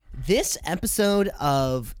This episode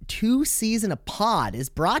of Two Season a Pod is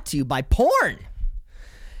brought to you by porn.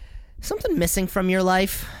 Something missing from your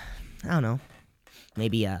life? I don't know.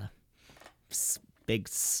 Maybe a big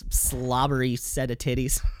slobbery set of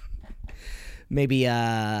titties. Maybe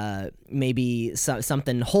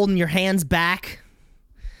something holding your hands back.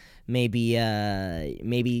 Maybe a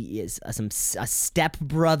step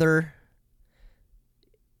brother.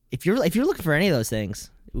 If you're looking for any of those things,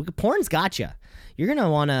 porn's got you. You're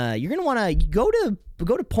gonna wanna go to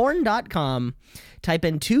porn.com, type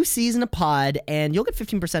in 2 season a pod, and you'll get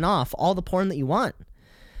 15% off all the porn that you want.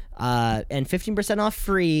 And 15% off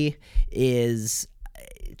free is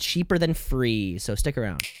cheaper than free, so stick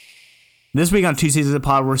around. This week on 2 Seasons of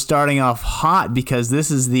Pod, we're starting off hot because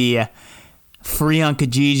this is the Free on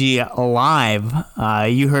Kijiji live.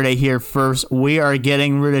 You heard it here first. We are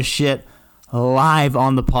getting rid of shit live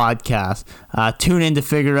on the podcast. Tune in to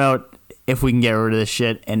figure out if we can get rid of this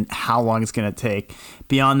shit and how long it's going to take.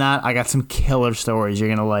 Beyond that, I got some killer stories you're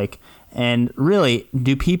going to like. And really,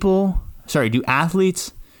 do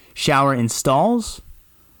athletes shower in stalls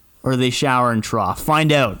or do they shower in trough?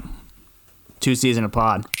 Find out. 2 Season of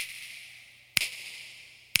Pod.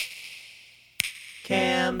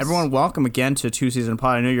 Cams. Everyone, welcome again to 2 Season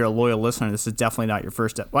Pod. I know you're a loyal listener. This is definitely not your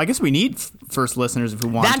first. Well, I guess we need first listeners if we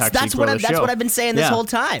want to actually grow the show. That's what I've been saying this whole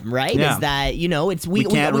time, right? Yeah. Is that we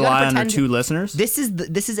can't rely on our two listeners. This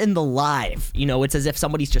is in the live. It's as if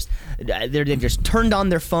somebody's just they've just turned on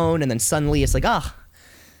their phone and then suddenly it's like,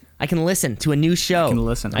 I can listen to a new show. I can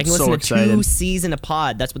listen to excited. 2 Season a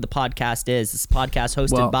Pod. That's what the podcast is. This podcast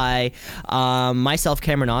hosted by myself,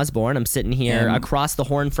 Cameron Osborne. I'm sitting here across the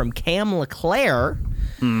horn from Cam LeClaire.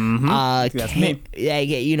 Mm-hmm. That's me.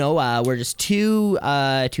 We're just two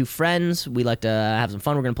friends. We like to have some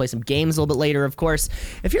fun. We're going to play some games a little bit later, of course.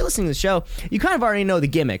 If you're listening to the show, you kind of already know the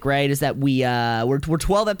gimmick, right? Is that we're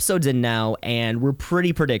 12 episodes in now, and we're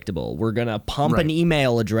pretty predictable. We're going to pump an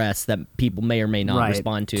email address that people may or may not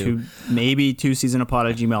respond to. Maybe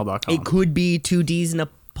 2seasonapod@gmail.com. It could be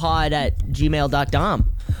 2dseasonapod@gmail.com.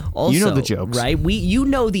 Also, you know the jokes, right? You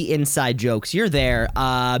know the inside jokes. You're there.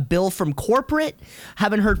 Bill from corporate.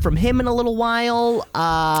 Haven't heard from him in a little while.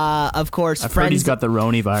 Of course, I've heard he's got the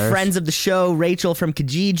Roni virus. Friends of the show, Rachel from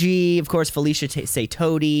Kijiji. Of course, Felicia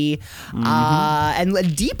Saytodi.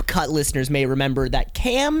 And deep cut listeners may remember that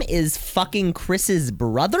Cam is fucking Chris's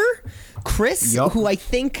brother. Chris, who I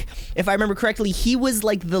think, if I remember correctly, he was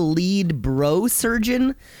like the lead bro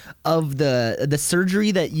surgeon of the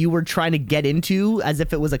surgery that you were trying to get into as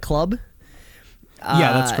if it was a club.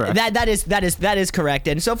 Yeah, that's correct. That is correct.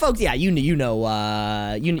 And so, folks, yeah, you know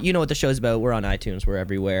what the show's about. We're on iTunes. We're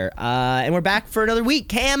everywhere. And we're back for another week.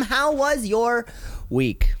 Cam, how was your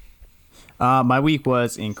week? My week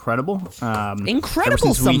was incredible.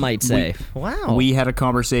 Incredible, some might say. Wow. We had a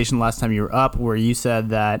conversation last time you were up where you said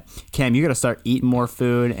that, Cam, you got to start eating more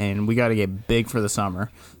food and we got to get big for the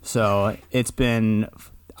summer. So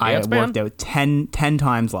I worked out 10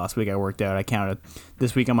 times last week. I worked out. I counted.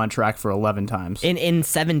 This week I'm on track for 11 times. In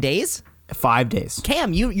 7 days? 5 days.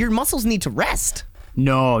 Cam, your muscles need to rest.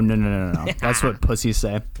 No. That's what pussies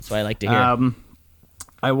say. That's what I like to hear.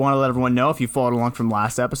 I want to let everyone know, if you followed along from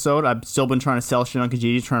last episode, I've still been trying to sell shit on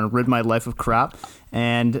Kijiji, trying to rid my life of crap.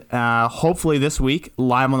 And hopefully this week,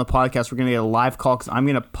 live on the podcast, we're going to get a live call because I'm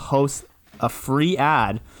going to post a free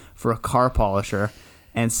ad for a car polisher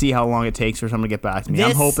and see how long it takes for someone to get back to me.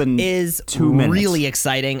 I'm hoping is 2 minutes. Really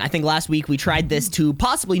exciting. I think last week we tried this to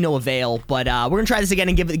possibly no avail, but we're going to try this again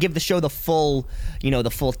and give the show the full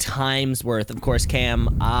time's worth. Of course,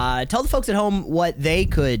 Cam, tell the folks at home what they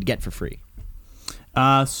could get for free.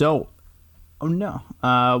 What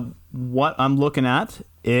I'm looking at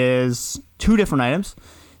is 2 different items.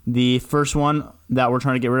 The first one that we're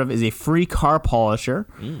trying to get rid of is a free car polisher.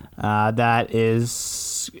 That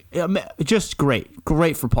is just great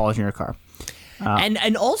for polishing your car.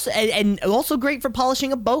 And also great for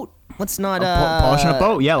polishing a boat. Let's not polishing a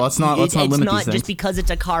boat. Yeah, let's not limit these things. It's not just because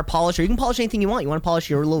it's a car polisher. You can polish anything you want. You want to polish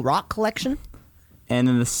your little rock collection? And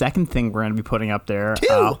then the second thing we're going to be putting up there,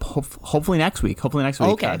 hopefully next week.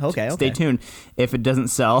 Okay. Stay tuned. If it doesn't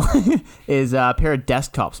sell, is a pair of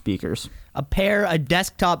desktop speakers. A pair of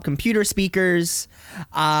desktop computer speakers.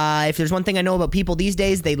 If there's one thing I know about people these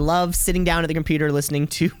days, they love sitting down at the computer listening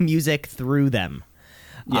to music through them.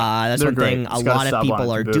 Yeah, that's one thing a lot of people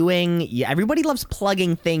are doing. Yeah, everybody loves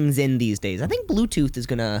plugging things in these days. I think Bluetooth is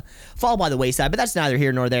going to fall by the wayside, but that's neither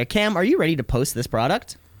here nor there. Cam, are you ready to post this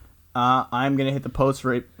product? I'm going to hit the post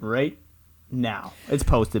right now. It's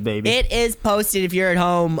posted, baby. It is posted if you're at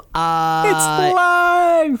home. It's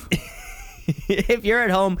live! if you're at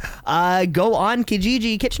home, go on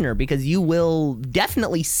Kijiji Kitchener because you will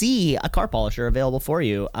definitely see a car polisher available for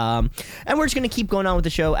you. And we're just going to keep going on with the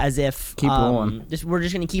show as if rolling. We're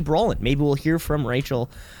just going to keep rolling. Maybe we'll hear from Rachel.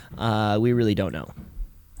 We really don't know.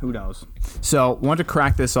 Who knows? So, want to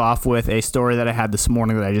crack this off with a story that I had this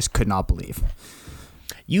morning that I just could not believe.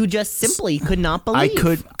 You just simply could not believe.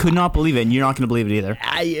 I could not believe it, and you're not going to believe it either.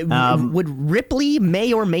 Would Ripley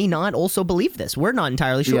may or may not also believe this? We're not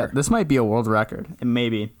entirely sure. Yeah, this might be a world record. It may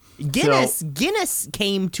be. Guinness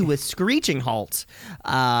came to a screeching halt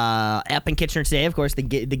up in Kitchener today. Of course, the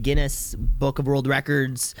Guinness Book of World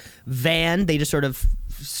Records van, they just sort of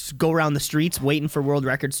go around the streets waiting for world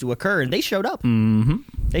records to occur, and they showed up. Mm-hmm.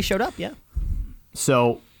 They showed up, yeah.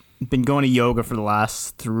 So, been going to yoga for the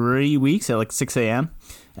last 3 weeks at like 6 a.m.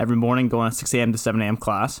 every morning, going at 6 a.m. to 7 a.m.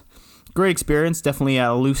 class. Great experience, definitely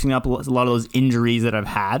loosening up a lot of those injuries that I've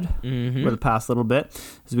had for the past little bit.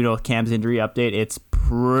 As we know, with Cam's injury update, it's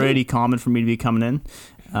pretty common for me to be coming in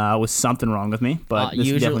with something wrong with me, but this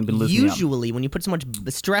has definitely been loosening up. Usually, when you put so much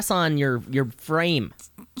stress on your frame.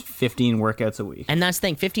 15 workouts a week. And that's the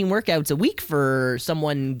thing, 15 workouts a week for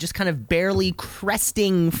someone just kind of barely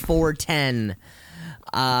cresting 410.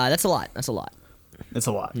 That's a lot. That's a lot. It's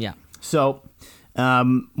a lot. Yeah. So,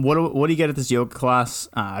 what do you get at this yoga class?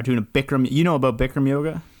 Doing a Bikram. You know about Bikram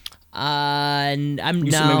yoga? I'm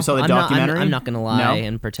maybe saw the documentary? I'm not gonna lie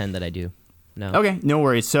and pretend that I do. No. Okay, no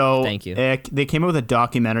worries. So, thank you. They came out with a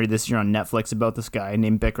documentary this year on Netflix about this guy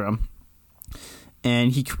named Bikram,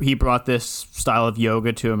 and he brought this style of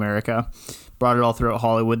yoga to America. Brought it all throughout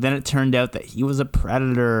Hollywood. Then it turned out that he was a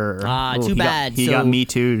predator. Too bad. He got Me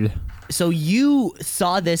Too'd. So you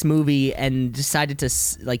saw this movie and decided to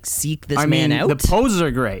seek this man out? The poses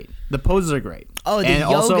are great. Oh, the yoga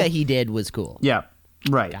also, he did was cool. Yeah,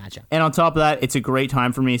 right. Gotcha. And on top of that, it's a great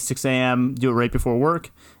time for me. 6 a.m. Do it right before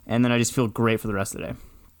work, and then I just feel great for the rest of the day.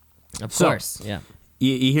 Of course, yeah.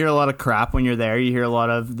 You hear a lot of crap when you're there. You hear a lot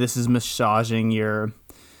of this is massaging your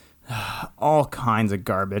all kinds of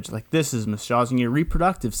garbage. Like, this is massaging your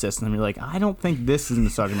reproductive system. You're like, I don't think this is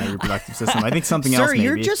massaging my reproductive system. I think something else. Sir, maybe.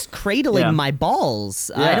 You're just cradling my balls.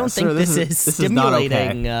 Yeah, I don't think this is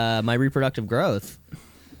stimulating okay. My reproductive growth.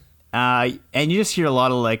 And you just hear a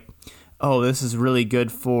lot of like, oh, this is really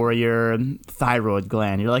good for your thyroid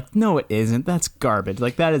gland. You're like, no, it isn't. That's garbage.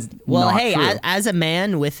 Like, that is not true. As a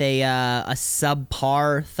man with a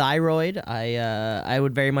subpar thyroid, I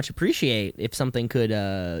would very much appreciate if something could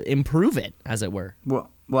improve it, as it were.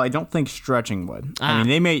 Well, I don't think stretching would. I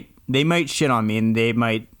mean, they might shit on me, and they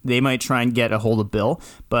might try and get a hold of Bill.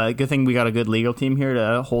 But good thing we got a good legal team here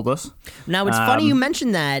to hold us. Now, it's funny you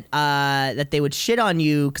mentioned that they would shit on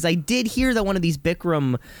you, because I did hear that one of these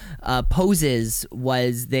Bikram poses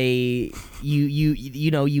was you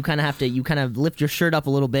kind of lift your shirt up a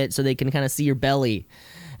little bit so they can kind of see your belly,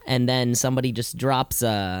 and then somebody just drops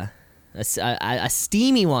a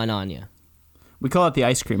steamy one on you. We call it the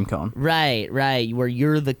ice cream cone. Right, where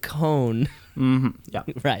you're the cone. Mm-hmm. Yeah.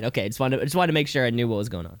 Right. Okay. Just wanted to make sure I knew what was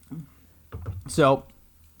going on. So,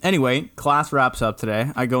 anyway, class wraps up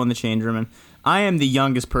today. I go in the change room, and I am the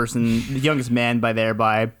youngest man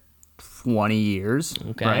by 20 years.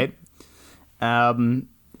 Okay. Right.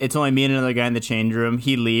 It's only me and another guy in the change room.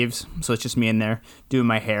 He leaves, so it's just me in there doing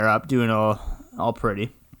my hair up, doing all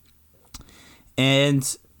pretty,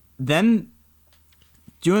 and then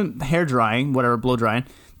doing hair drying, whatever, blow drying.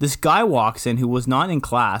 This guy walks in who was not in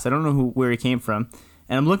class. I don't know where he came from.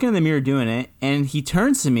 And I'm looking in the mirror doing it, and he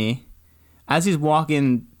turns to me as he's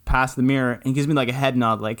walking past the mirror and gives me like a head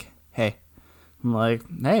nod, like, hey. I'm like,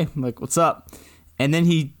 hey, I'm like, what's up? And then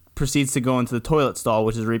he proceeds to go into the toilet stall,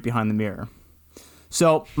 which is right behind the mirror.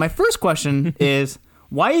 So my first question is,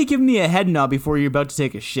 why are you giving me a head nod before you're about to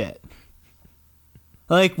take a shit?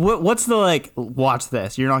 Like, what's the, like, watch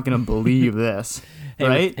this. You're not going to believe this.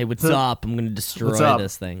 Right? Hey, what's up? I'm going to destroy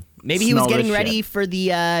this thing. Maybe he was getting ready for the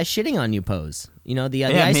shitting on you pose. You know, the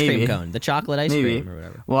ice cream cone, the chocolate ice cream or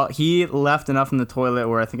whatever. Well, he left enough in the toilet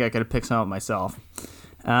where I think I could have picked some up myself.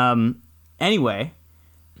 Anyway,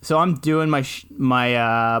 so I'm doing my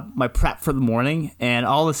prep for the morning, and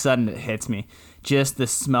all of a sudden it hits me. Just the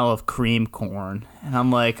smell of cream corn. And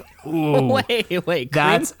I'm like, ooh. Wait.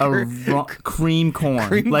 That's cream corn.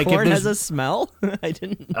 Cream like, corn has a smell? I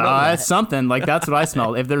didn't know that. That's something. Like, that's what I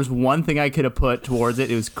smelled. If there's one thing I could have put towards it,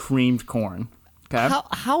 it was creamed corn. Okay?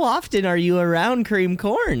 How often are you around cream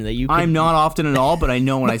corn? I'm not often at all, but I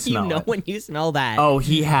know when I smell it. You know when you smell that. Oh,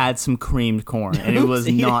 he had some creamed corn, and it was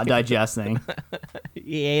not digesting.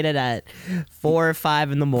 He ate it at 4 or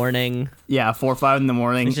 5 in the morning. Yeah, 4 or 5 in the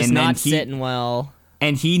morning. It's just not sitting well.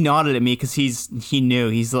 And he nodded at me because he knew.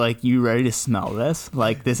 He's like, you ready to smell this?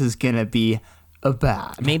 Like, this is going to be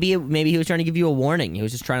bad. Maybe he was trying to give you a warning. He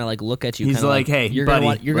was just trying to like look at you. He's kinda like, hey, you're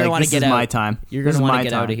buddy, you're gonna want to this get is out. my time. You're This gonna is want my to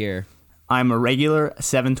get out time. of here. I'm a regular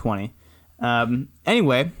 720.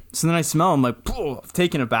 Anyway, so then I smell him like,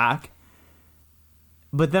 taken aback.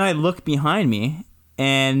 But then I look behind me,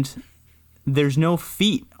 and there's no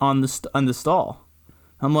feet on the stall.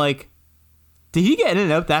 I'm like, did he get in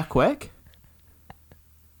and out that quick?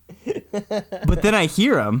 But then I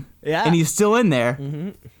hear him, and he's still in there. Mm-hmm.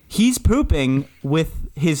 He's pooping with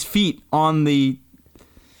his feet on the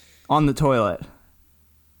toilet.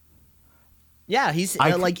 Yeah, he's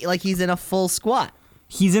like he's in a full squat.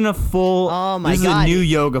 He's in a full. Oh my this God. is a new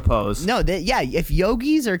yoga pose. No, if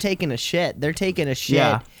yogis are taking a shit, they're taking a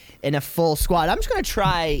shit in a full squat. I'm just gonna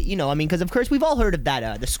try, because of course we've all heard of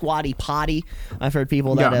that, the squatty potty. I've heard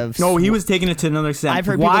people that have. No, he was taking it to another extent. I've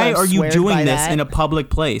heard Why people that are you swear doing by this that. in a public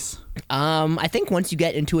place? I think once you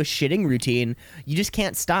get into a shitting routine, you just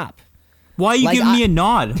can't stop. Why are you giving me a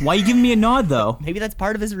nod? Why are you giving me a nod though? Maybe that's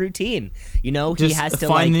part of his routine. He Just has to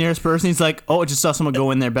find the nearest person. He's like, oh, I just saw someone go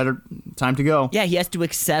in there. Better time to go. Yeah, he has to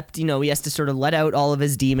accept. He has to sort of let out all of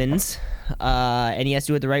his demons, and he has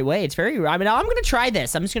to do it the right way. It's very. I'm gonna try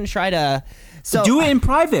this. I'm just gonna try to. So do it in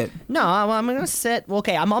private. No, I'm gonna sit. Well,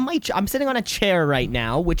 okay, I'm sitting on a chair right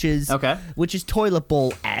now, which is toilet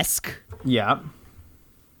bowl esque. Yeah.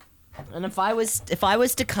 And if I was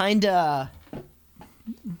to kind of.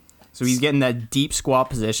 So he's getting that deep squat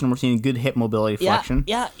position. We're seeing good hip mobility flexion.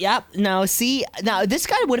 Yeah. Now this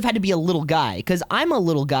guy would have had to be a little guy, because I'm a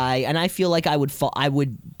little guy, and I feel like I would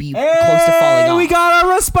be close to falling off. We got a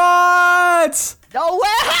response. No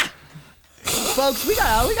way! Folks, we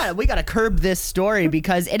gotta curb this story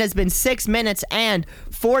because it has been 6 minutes and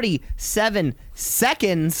 47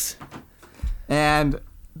 seconds. And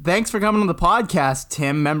thanks for coming on the podcast,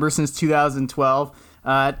 Tim, member since 2012.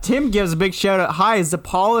 Tim gives a big shout out. Hi, is the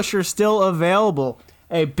polisher still available?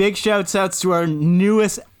 Hey, big shouts outs to our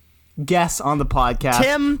newest guest on the podcast,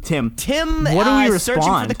 Tim. What do we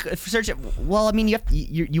respond? Well, I mean,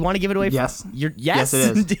 you want to give it away? Yes. Yes,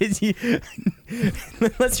 it is.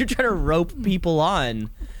 Unless you're trying to rope people on.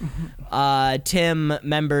 Tim,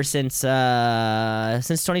 member since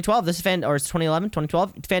 2012. This is 2011,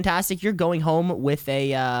 2012. Fantastic. You're going home with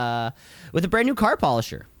a brand new car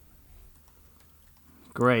polisher.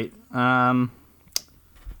 Great. What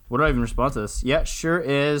do I even respond to this? Yeah, sure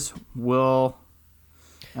is. Will.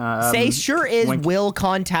 Say sure is. Wink. Will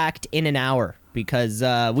contact in an hour, because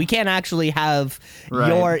we can't actually have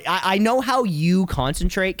Right. I know how you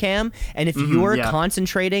concentrate, Cam, and if you're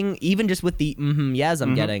concentrating, even just with the yes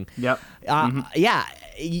I'm getting. Yep. Yeah.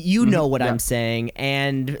 You know what I'm saying,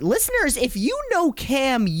 and listeners, if you know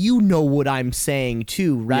Cam, you know what I'm saying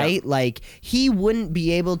too, right? Yep. Like, he wouldn't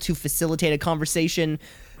be able to facilitate a conversation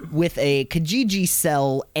with a Kijiji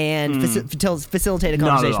cell and facilitate a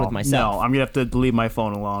conversation with myself. No, I'm gonna have to leave my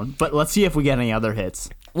phone alone. But let's see if we get any other hits.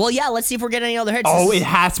 Well, yeah, let's see if we're getting any other hits. Oh, it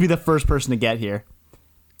has to be the first person to get here.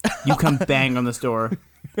 You come bang on this door.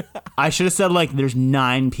 I should have said, like, there's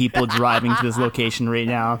 9 people driving to this location right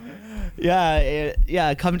now.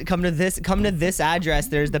 Yeah. Come to this address.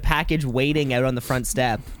 There's the package waiting out on the front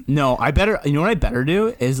step. No, you know what I better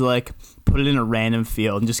do is, like, put it in a random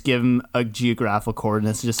field and just give them a geographical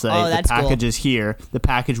coordinates. Just say the package is here. The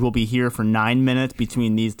package will be here for 9 minutes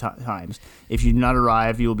between these times. If you do not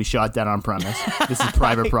arrive, you will be shot down on premise. This is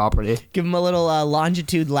private property. Give them a little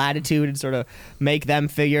longitude, latitude, and sort of make them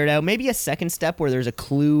figure it out. Maybe a second step where there's a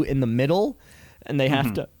clue in the middle, and they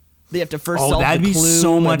have to. They have to first solve the clue. Oh, that'd be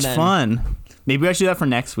so much fun. Maybe I should do that for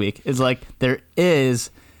next week. It's like, there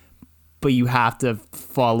is, but you have to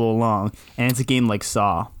follow along. And it's a game like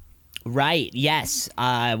Saw. Right, yes.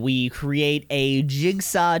 We create a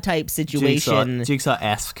jigsaw-type situation.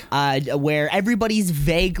 Jigsaw-esque. Where everybody's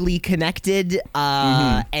vaguely connected,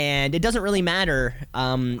 and it doesn't really matter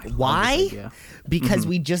why, because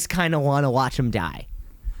we just kind of want to watch them die.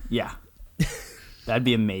 Yeah. That'd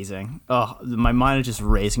be amazing. Oh, my mind is just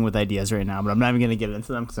racing with ideas right now, but I'm not even going to get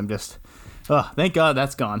into them because I'm just... Oh, thank God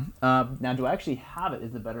that's gone. Now, do I actually have it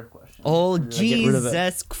is the better question. Oh,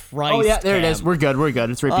 Jesus Christ. Oh, yeah, there it is. We're good.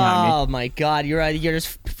 It's right behind me. Oh, my God. You're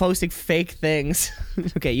just posting fake things.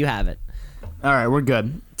 Okay, you have it. All right, we're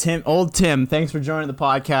good. Old Tim, thanks for joining the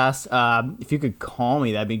podcast. If you could call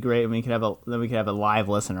me, that'd be great. We could have a live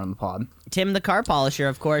listener on the pod. Tim, the car polisher,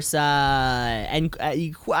 of course. And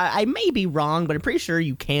I may be wrong, but I'm pretty sure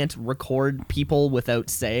you can't record people without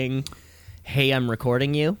saying, "Hey, I'm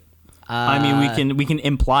recording you." I mean, we can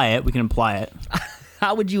imply it. We can imply it.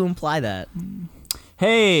 How would you imply that?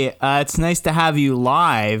 Hey, it's nice to have you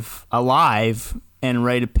alive, and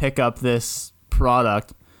ready to pick up this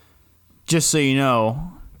product. Just so you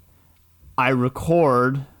know, I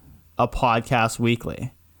record a podcast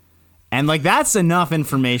weekly. And like that's enough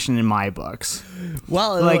information in my books.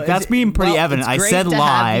 Well, Like that's being pretty evident. I said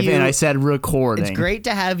live and I said recording. It's great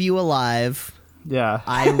to have you alive. Yeah.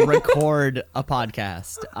 I record a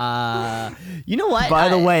podcast. You know what? By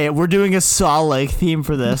the way, we're doing a Saw like theme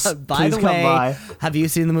for this. By Please the come way, by. have you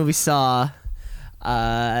seen the movie Saw?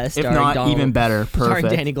 If not, even better. Starring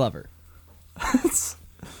Perfect. Danny Glover.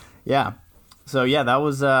 Yeah. So yeah, that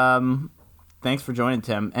was. Thanks for joining,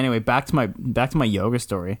 Tim. Anyway, back to my yoga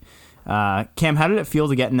story. Cam, how did it feel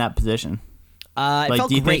to get in that position? It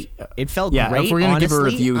felt great. It felt yeah, great. If we're gonna honestly. give a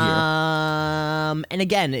review here. And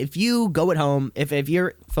again, if you go at home, if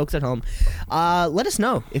you're folks at home, let us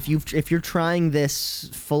know if you're trying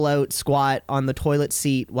this full out squat on the toilet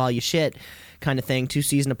seat while you shit kind of thing.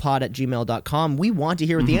 2seasonapod@gmail.com. We want to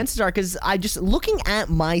hear what the answers are because I just looking at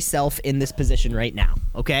myself in this position right now.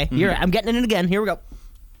 Okay, here I'm getting in it again. Here we go.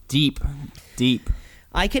 Deep.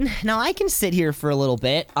 I can sit here for a little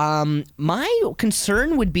bit. My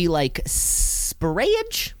concern would be like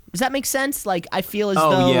sprayage. Does that make sense? Like I feel as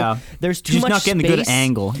though there's too Just much not getting space. a good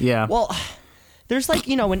angle. Yeah. Well, there's like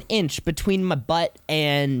an inch between my butt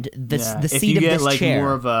and the if seat you of get this like chair.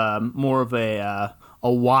 more of a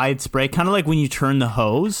wide spray, kind of like when you turn the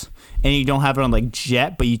hose and you don't have it on like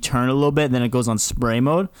jet, but you turn it a little bit, and then it goes on spray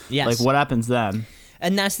mode. Yes. Like what happens then?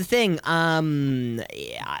 And that's the thing.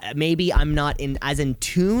 Maybe I'm not as in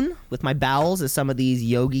tune with my bowels as some of these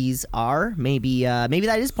yogis are. Maybe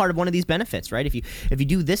that is part of one of these benefits, right? If you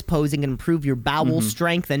do this posing and improve your bowel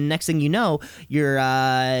strength, and next thing you know, you're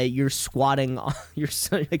squatting, you're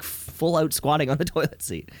like full out squatting on the toilet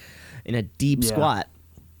seat in a deep squat.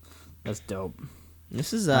 That's dope.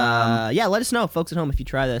 This is let us know, folks at home, if you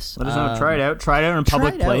try this. Let us know. Try it out. Try it out in a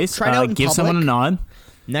public place. Try it out in give public. someone a nod.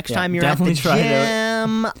 Next time you're at the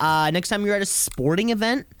gym, next time you're at a sporting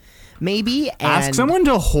event, maybe. Ask someone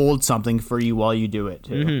to hold something for you while you do it,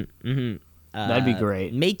 too. That'd be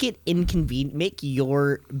great. Make it inconvenient. Make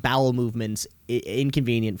your bowel movements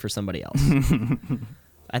inconvenient for somebody else.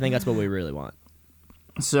 I think that's what we really want.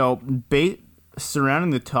 So,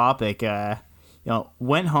 surrounding the topic,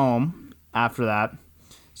 went home after that,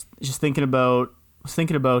 just thinking about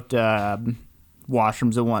washrooms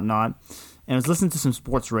and whatnot. And I was listening to some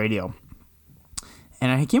sports radio,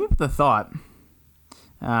 and I came up with a thought.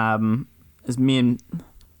 I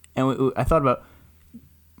thought about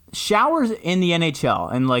showers in the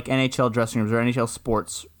NHL and like NHL dressing rooms or NHL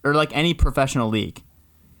sports or like any professional league.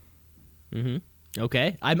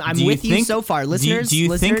 Okay, I'm with you so far, listeners. Do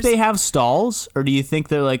you think they have stalls, or do you think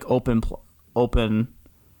they're like open,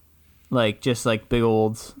 like just like big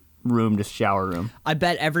old room, just shower room? I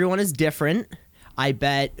bet everyone is different. I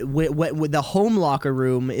bet with the home locker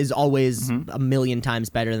room is always a million times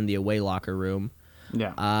better than the away locker room.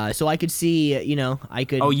 Yeah. So I could see, I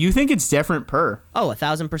could. Oh, you think it's different per? Oh,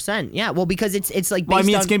 1,000%. Yeah. Well, because it's like. Well, I mean,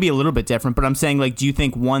 based it's gonna be a little bit different, but I'm saying like, do you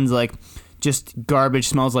think one's like just garbage,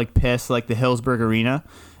 smells like piss, like the Hillsburg Arena,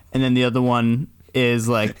 and then the other one is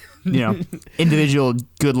like, individual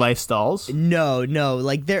good life stalls? No.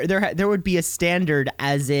 Like there would be a standard,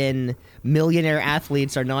 as in millionaire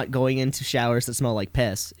athletes are not going into showers that smell like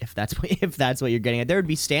piss. If that's what you're getting at, there would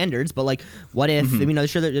be standards. But like, what if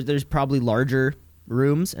sure there's probably larger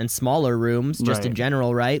rooms and smaller rooms just in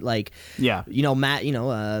general, right? Like,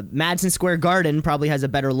 Madison Square Garden probably has a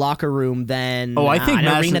better locker room than I think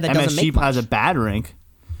an arena that doesn't make much. has a bad rink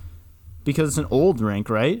because it's an old rink,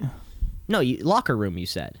 right? No, locker room, you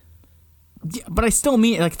said. Yeah, but I still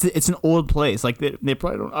mean like it's an old place. Like they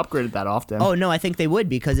probably don't upgrade it that often. Oh no, I think they would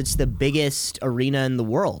because it's the biggest arena in the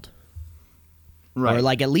world. Right. Or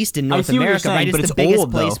like at least in North America, right? It's the biggest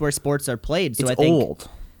place where sports are played. So it's I think old.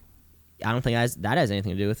 I don't think that has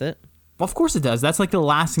anything to do with it. Well, of course it does. That's like the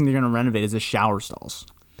last thing they're going to renovate is the shower stalls.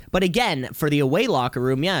 But again, for the away locker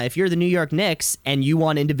room, yeah, if you're the New York Knicks and you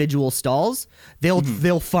want individual stalls,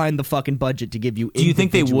 they'll find the fucking budget to give you individual Do you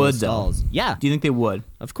think they would, stalls. though? Yeah. Do you think they would?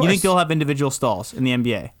 Of course. You think they'll have individual stalls in the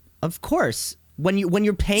NBA? Of course. When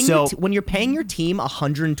you're paying when you're paying your team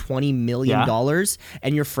 $120 million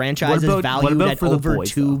and your franchise is valued at over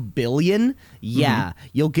 $2 billion,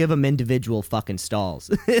 you'll give them individual fucking stalls.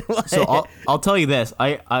 So I'll tell you this.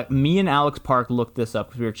 Me and Alex Park looked this up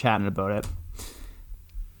because we were chatting about it.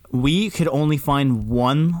 We could only find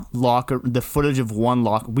one locker, the footage of one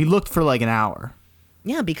locker. We looked for like an hour.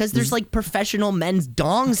 Yeah, because there's like professional men's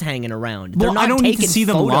dongs hanging around. Well, I don't need to see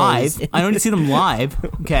them live. I don't need to see them live.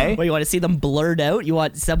 Okay. Well, you want to see them blurred out? You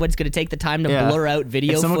want someone's going to take the time to blur out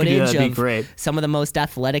video footage of some of the most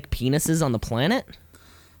athletic penises on the planet?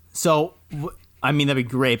 So I mean, that'd be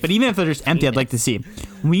great. But even if they're just empty, I'd like to see.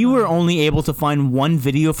 We were only able to find one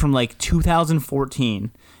video from like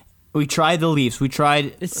 2014. We tried the Leafs. We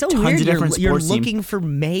tried It's so tons weird. of different You're sports teams. looking for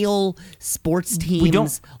male sports don't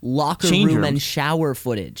teams, locker change room, rooms. and shower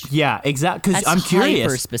footage. Yeah, exactly. Because That's I'm curious.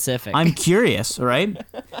 hyper specific. I'm curious, right?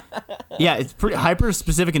 Yeah, it's pretty hyper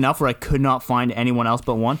specific enough where I could not find anyone else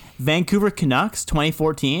but one. Vancouver Canucks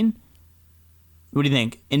 2014. What do you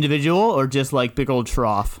think? Individual or just like big old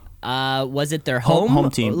trough? Was it their home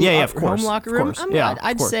team? Yeah, of course. Home locker Of room? course. Yeah, of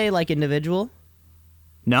I'd course. say like individual.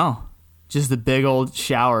 No, just the big old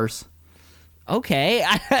showers. Okay,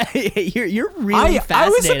 you're really fascinated. I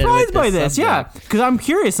was surprised with by this, yeah, subject. because I'm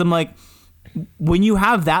curious. I'm like, when you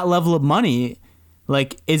have that level of money,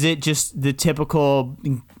 like, is it just the typical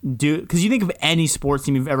do? Because you think of any sports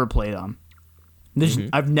team you've ever played on,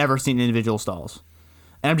 I've never seen individual stalls,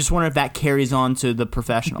 and I'm just wondering if that carries on to the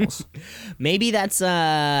professionals. Maybe that's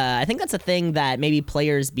I think that's a thing that maybe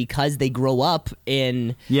players, because they grow up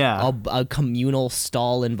in Yeah. a communal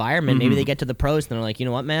stall environment, maybe they get to the pros and they're like, you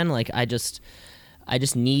know what, man, like I just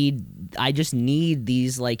need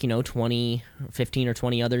these, like, 20, 15 or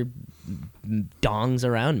 20 other dongs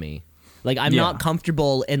around me. Like, I'm Yeah. not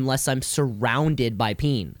comfortable unless I'm surrounded by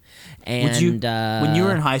peen. And Would you, when you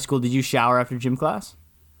were in high school, did you shower after gym class?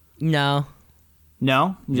 no,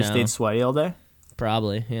 No, you just No. stayed sweaty all day.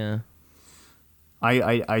 probably, yeah.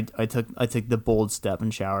 I took the bold step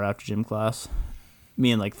and showered after gym class.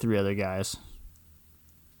 Me and like 3 other guys.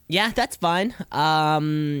 Yeah, that's fine.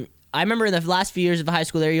 I remember in the last few years of high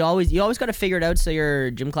school there, you always got to figure it out so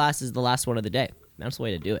your gym class is the last one of the day. That's the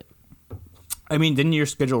way to do it. I mean, didn't your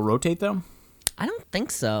schedule rotate though? I don't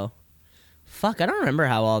think so. Fuck, I don't remember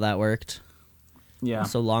how all that worked. Yeah,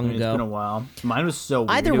 So long ago. It's been a while. Mine was so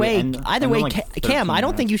weird. Either It would way, end on, like, Cam, 13 I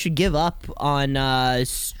don't think minutes. you should give up on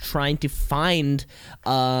trying to find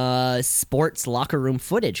sports locker room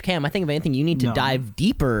footage. Cam, I think if anything, you need to No. dive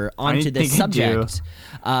deeper onto this think I do. subject.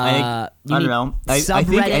 I don't know. I think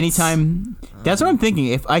subreddits. anytime. That's what I'm thinking.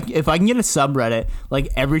 If I can get a subreddit, like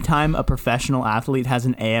every time a professional athlete has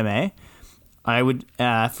an AMA, I would,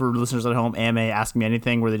 for listeners at home, AMA Ask Me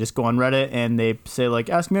Anything, where they just go on Reddit and they say, like,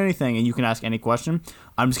 ask me anything, and you can ask any question.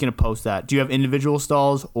 I'm just going to post that. Do you have individual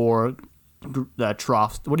stalls or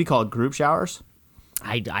troughs? What do you call it? Group showers?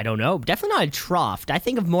 I don't know. Definitely not a trough. I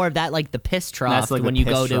think of more of that like the piss trough That's like when the you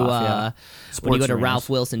piss go to trough, yeah. when you Sports go to arenas. Ralph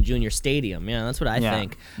Wilson Jr. Stadium. Yeah, that's what I Yeah.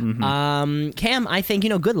 think. Cam, I think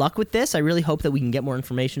good luck with this. I really hope that we can get more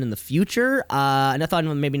information in the future. And I thought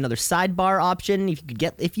maybe another sidebar option.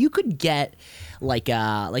 If you could get like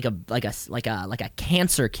a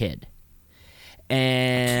cancer kid.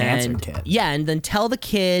 And cancer kid? Yeah, and then tell the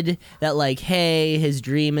kid that, like, hey, his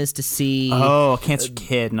dream is to see Oh, a cancer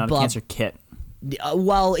kid, not a blah- cancer kit.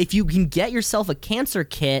 well, if you can get yourself a cancer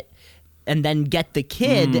kit and then get the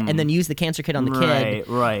kid and then use the cancer kit on the kid,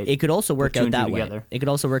 Right. it could also work Put two out and two that way. together. It could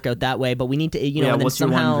also work out that way, but we need to, Yeah, and then what's your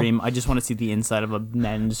somehow one dream? I just want to see the inside of a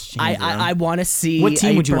men's change room. I want to see What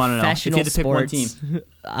team a would you wanna know? If you professional had to pick one sports.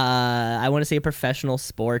 I want to see a professional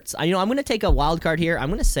sports. I'm going to take a wild card here. I'm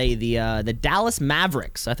going to say the Dallas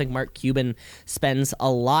Mavericks. I think Mark Cuban spends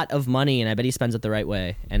a lot of money, and I bet he spends it the right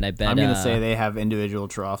way. And I bet I'm going to say they have individual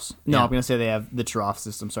troughs. No, Yeah. I'm going to say they have the trough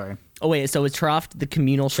system, sorry. Oh wait, so it's trough the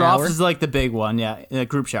communal Troughs shower. is like the big one, yeah.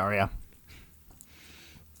 Group shower, yeah.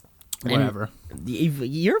 Whatever.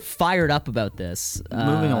 You're fired up about this.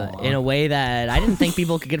 Moving along. In a way that I didn't think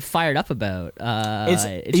people could get fired up about.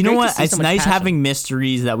 It's you know great to what? see It's so much nice passion. having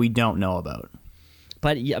mysteries that we don't know about.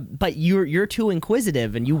 But you're too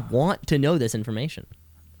inquisitive and you want to know this information.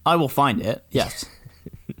 I will find it. Yes.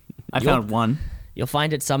 I found one. You'll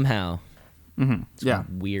find it somehow. Yeah.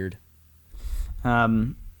 Weird.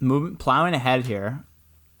 Plowing ahead here.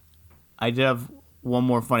 I did have one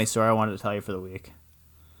more funny story I wanted to tell you for the week.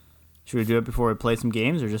 Should we do it before we play some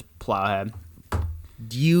games, or just plow ahead?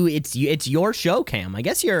 It's your show, Cam. I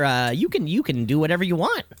guess you can do whatever you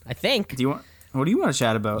want. I think What do you want to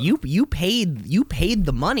chat about? you paid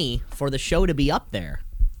the money for the show to be up there.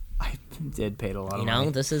 I did pay a lot of You money.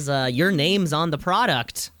 know, this is your name's on the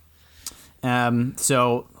product.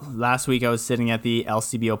 So last week I was sitting at the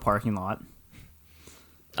LCBO parking lot.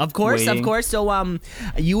 Of course. Waiting. So,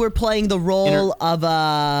 you were playing the role of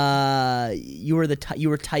you were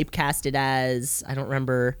typecasted as, I don't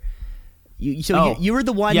remember. You were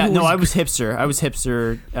the one. Yeah, who no, was I was hipster. I was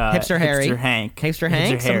hipster. Hipster Harry. Hipster Hank. Hipster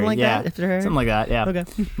Hank? Something Harry, like yeah. that? Hipster Harry? Something like that. Yeah. Okay.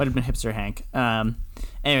 Might have been hipster Hank.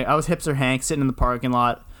 Anyway, I was hipster Hank sitting in the parking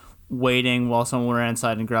lot waiting while someone ran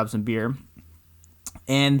inside and grabbed some beer.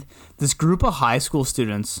 And this group of high school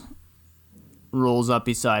students rolls up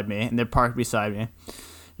beside me, and they're parked beside me.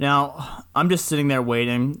 Now, I'm just sitting there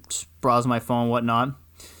waiting, just browsing my phone and whatnot.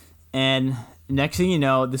 And next thing you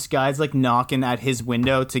know, this guy's like knocking at his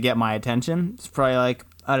window to get my attention. It's probably like,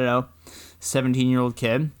 I don't know, 17-year-old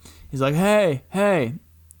kid. He's like, hey.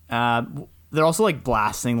 They're also like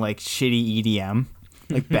blasting like shitty EDM,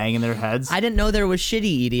 like banging their heads. I didn't know there was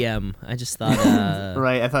shitty EDM. I just thought,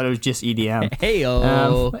 Right, I thought it was just EDM.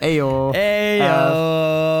 Heyo. Heyo. Heyo.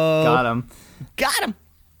 Got him.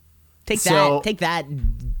 Take So- that, Take that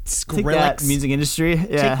Skrillex. music industry.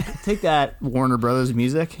 Yeah. Take that Warner Brothers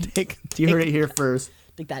music. You heard it here first.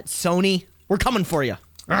 Take that, Sony. We're coming for you.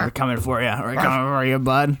 We're coming for you. We're coming for you,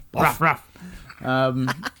 bud. Ruff, ruff.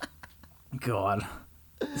 God.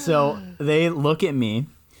 So they look at me.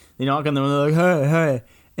 They knock on the window. They're like, hey.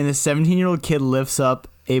 And the 17-year-old kid lifts up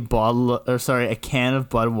a can of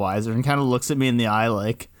Budweiser and kind of looks at me in the eye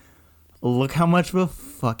like, look how much of a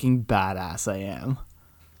fucking badass I am.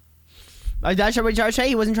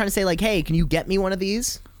 He wasn't trying to say like, hey, can you get me one of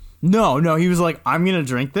these? No, he was like, I'm going to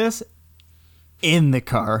drink this in the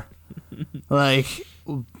car. Like,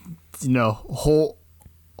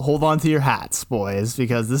 hold on to your hats, boys,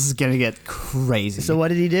 because this is going to get crazy. So what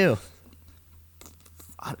did he do?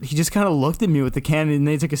 He just kind of looked at me with the can and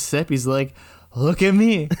then he took a sip. He's like, look at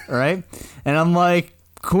me, right? And I'm like,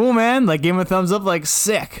 cool, man. Like, gave him a thumbs up, like,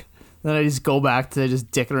 sick. Then I just go back to just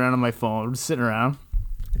dicking around on my phone, just sitting around.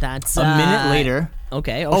 That's a minute later.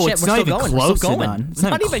 Okay. Oh, Shit, it's we're not still even going. close We're still to going. done. It's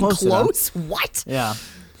not even close. What? Yeah.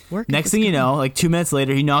 Where could Next this thing you go? know, like 2 minutes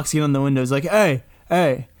later, he knocks again on the window. He's like, hey.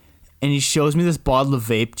 And he shows me this bottle of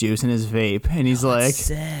vape juice in his vape. And he's like,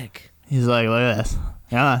 sick. He's like, look at this.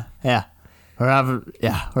 Yeah.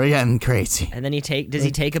 We're getting crazy. And then does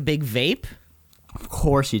he take a big vape? Of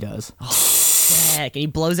course he does. Sick. And he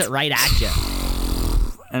blows it right at you.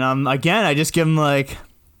 And I just give him like,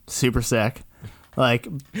 super sick. Like,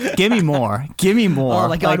 give me more. Oh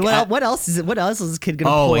my god! Like, What else is this kid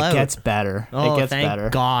gonna pull out? It gets better. Oh, it gets thank better.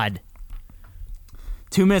 God.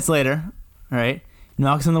 2 minutes later, right?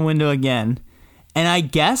 Knocks on the window again, and I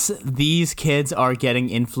guess these kids are getting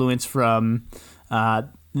influence from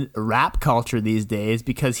rap culture these days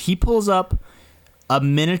because he pulls up a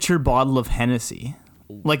miniature bottle of Hennessy,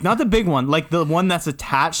 like not the big one, like the one that's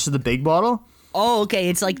attached to the big bottle. Oh, okay.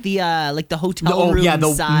 It's like the hotel room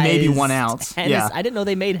size. Maybe 1 ounce. Hennessy. Yeah, I didn't know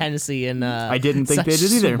they made Hennessy in. I didn't think such they did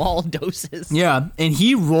either. Small doses. Yeah, and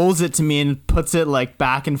he rolls it to me and puts it like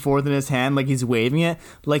back and forth in his hand, like he's waving it,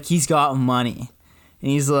 like he's got money, and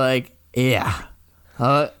he's like, "Yeah,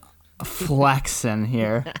 flexing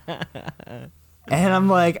here." And I'm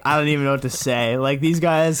like, I don't even know what to say. Like these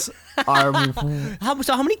guys are.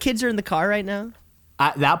 How many kids are in the car right now?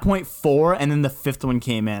 At that point, 4, and then the 5th one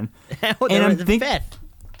came in. Oh, and I'm the fifth.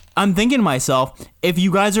 I'm thinking to myself, if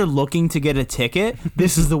you guys are looking to get a ticket,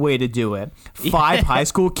 this is the way to do it. 5 high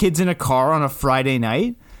school kids in a car on a Friday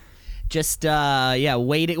night. Just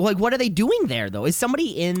waiting. Like, what are they doing there though? Is somebody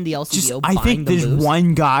in the LCBO I buying think the there's booze?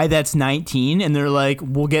 one guy that's 19, and they're like,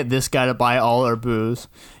 we'll get this guy to buy all our booze.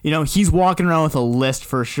 He's walking around with a list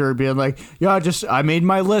for sure, being like, yeah, I made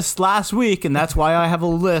my list last week, and that's why I have a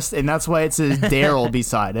list, and that's why it says Daryl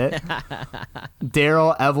beside it.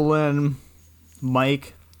 Daryl, Evelyn,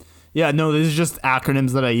 Mike. Yeah, no, these are just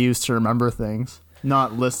acronyms that I use to remember things,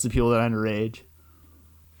 not lists of people that are underage.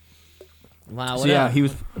 Wow. So yeah, he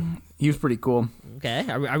was pretty cool. Okay.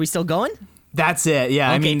 Are we still going? That's it. Yeah,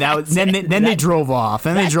 Okay, I mean then they drove off.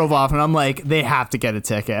 And I'm like, they have to get a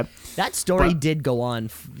ticket. That story did go on,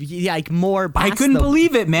 like more. I past couldn't the-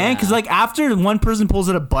 believe it, man. Because Yeah. like after one person pulls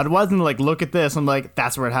out a Budweiser and they're like, look at this. I'm like,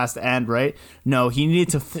 that's where it has to end, right? No, he needed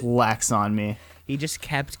to flex on me. He just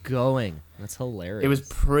kept going. That's hilarious. It was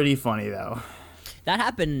pretty funny though. That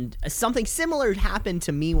happened. Something similar happened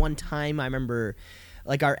to me one time. I remember,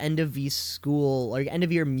 like our end of end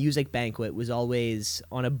of year music banquet was always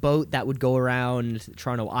on a boat that would go around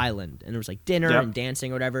Toronto Island, and there was like dinner Yep. and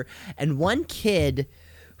dancing or whatever. And one kid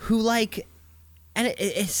who like, and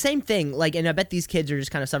it's same thing. Like, and I bet these kids are just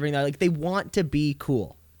kind of suffering. That like they want to be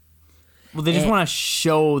cool. Well, they just want to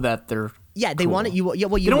show that they're. Yeah, they cool. want it. You They don't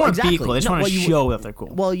want to exactly. be cool. They just want to show that they're cool.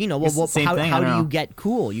 Well, It's the same how thing, I do don't you know. get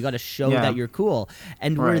cool? You got to show Yeah. that you're cool.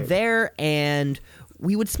 And we're Right. there, and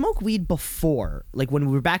we would smoke weed before. Like when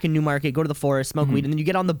we were back in Newmarket, go to the forest, smoke Mm-hmm. weed, and then you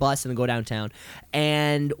get on the bus and then go downtown.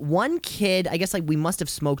 And one kid, I guess like we must have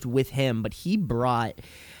smoked with him, but he brought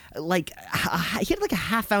like he had like a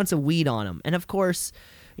half ounce of weed on him, and of course,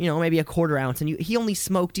 maybe a quarter ounce, and he only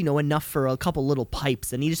smoked, enough for a couple little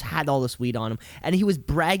pipes, and he just had all this weed on him, and he was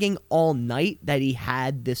bragging all night that he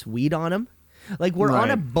had this weed on him. Like we're on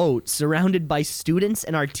a Right. boat surrounded by students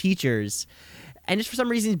and our teachers, and just for some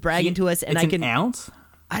reason he's bragging to us, and it's I can an ounce.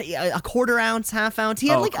 a quarter ounce, half ounce. He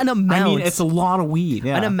had like an amount. I mean, it's a lot of weed.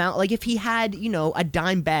 Yeah. An amount, like if he had, a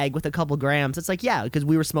dime bag with a couple grams, it's like, yeah, because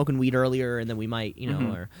we were smoking weed earlier, and then we might,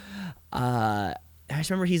 or. I just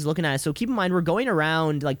remember he's looking at us. So keep in mind, we're going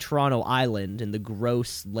around like Toronto Island in the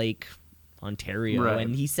gross Lake Ontario, Right.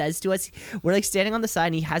 and he says to us, we're like standing on the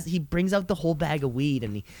side, and he brings out the whole bag of weed,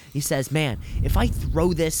 and he says, "Man, if I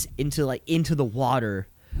throw this into the water,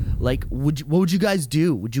 like, what would you guys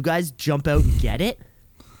do? Would you guys jump out and get it?"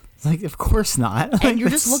 Like, of course not. And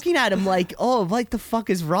you're just looking at him like, oh, like the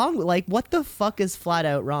fuck is wrong? Like, what the fuck is flat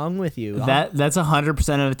out wrong with you? That's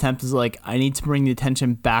 100% of attempt is like, I need to bring the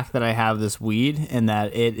attention back that I have this weed and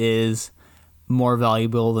that it is more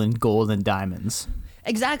valuable than gold and diamonds.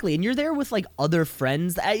 Exactly, and you're there with like other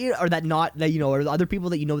friends or other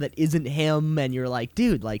people that isn't him, and you're like,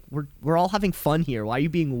 dude, like we're all having fun here. Why are you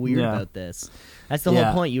being weird about this? That's the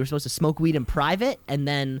whole point. You were supposed to smoke weed in private, and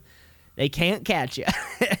then they can't catch you.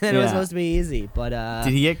 And then it was supposed to be easy, but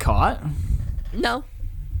did he get caught? No.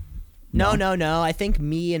 I think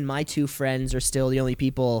me and my two friends are still the only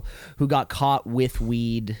people who got caught with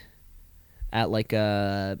weed at like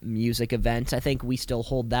a music event. I think we still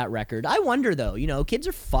hold that record. I wonder though, kids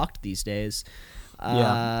are fucked these days.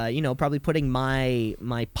 Probably putting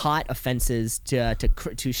my pot offenses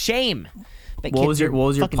to shame. What was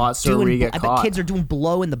your pot story where you get caught? I bet kids are doing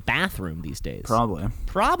blow in the bathroom these days. Probably.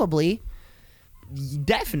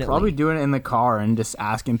 Definitely. Probably doing it in the car and just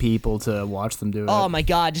asking people to watch them do it. Oh my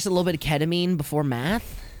god, just a little bit of ketamine before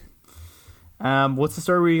math. What's the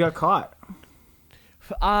story where you got caught?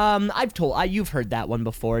 You've heard that one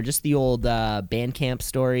before. Just the old Bandcamp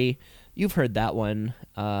story. You've heard that one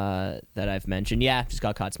that I've mentioned. Yeah, just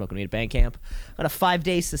got caught smoking weed at Bandcamp. Got a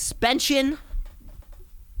 5-day suspension.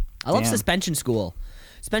 I love suspension school.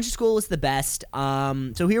 Suspension school was the best.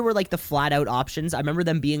 So here were like the flat out options. I remember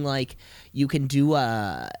them being like, you can do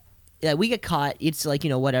we get caught. It's like,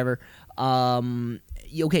 whatever.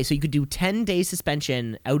 Okay, so you could do 10 days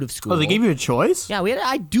suspension out of school. Oh, they gave you a choice? Yeah,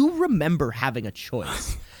 I do remember having a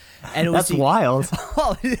choice. And it was That's wild.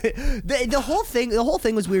 Well, the whole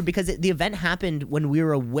thing was weird because the event happened when we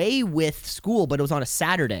were away with school, but it was on a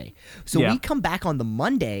Saturday. So we come back on the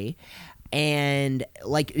Monday. And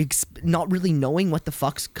like not really knowing what the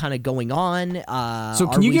fuck's kind of going on. So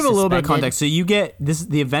can you give a little bit of context? So you get this.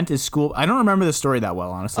 The event is school. I don't remember the story that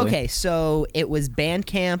well, honestly. Okay, so it was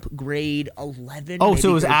Bandcamp grade 11. Oh,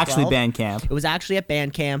 so it was grade actually 12. Bandcamp. It was actually at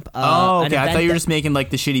Bandcamp. Okay. I thought you were just making like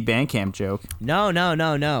the shitty Bandcamp joke. No.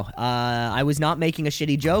 I was not making a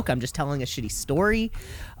shitty joke. I'm just telling a shitty story.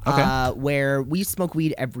 Okay. Where we smoke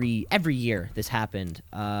weed every year. This happened.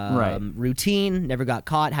 Right. Routine. Never got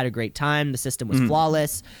caught. Had a great time. The system was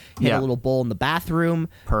flawless. Hit a little bowl in the bathroom.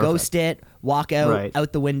 Perfect. Ghost it. Walk out.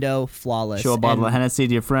 Out the window. Flawless. Show a bottle of Hennessy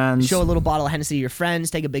to your friends. Show a little bottle of Hennessy to your friends.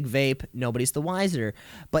 Take a big vape. Nobody's the wiser.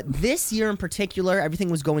 But this year in particular, everything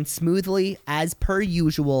was going smoothly as per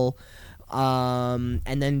usual. And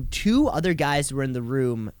then 2 other guys were in the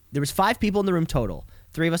room. There was 5 people in the room total.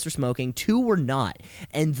 3 of us were smoking, 2 were not.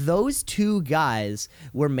 And those 2 guys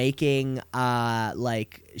were making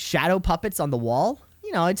like shadow puppets on the wall.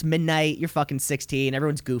 It's midnight, you're fucking 16,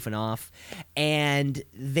 everyone's goofing off. And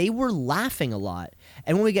they were laughing a lot.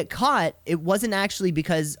 And when we get caught, it wasn't actually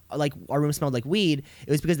because like our room smelled like weed.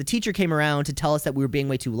 It was because the teacher came around to tell us that we were being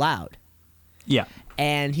way too loud. Yeah.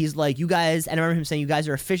 And he's like, you guys, and I remember him saying, you guys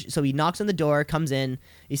are official. So he knocks on the door, comes in,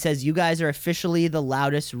 he says, you guys are officially the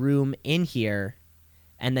loudest room in here.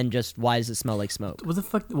 And then just, why does it smell like smoke? What the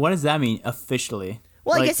fuck? What does that mean officially?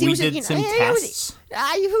 Well, like, I guess he we was did some tests.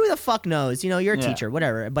 Who the fuck knows? You're a teacher,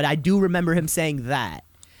 whatever. But I do remember him saying that.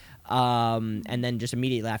 And then just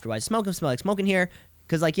immediately afterwards, smell like smoke in here.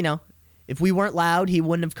 Because, if we weren't loud, he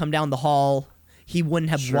wouldn't have come down the hall. He wouldn't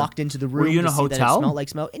have walked into the room. Were you in a to see that it hotel? smelled like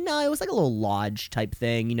smoke. No, it was like a little lodge type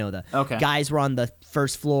thing. The Okay. guys were on the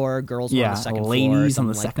first floor, girls were on the second floor. Ladies on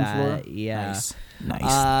the something second like floor. Yeah.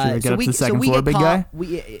 Nice. Did you get up to the second floor, big guy?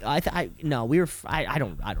 I don't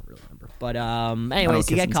really remember. But anyways,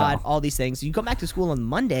 you get caught. All these things. You come back to school on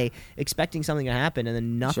Monday expecting something to happen, and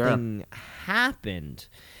then nothing happened.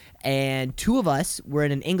 And 2 of us were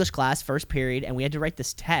in an English class first period, and we had to write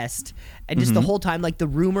this test. And just the whole time, like the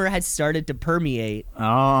rumor had started to permeate.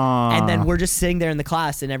 Oh. And then we're just sitting there in the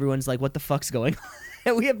class, and everyone's like, "What the fuck's going on?"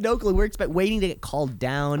 we have no clue. We're waiting to get called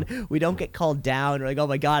down. We don't get called down. We're like, oh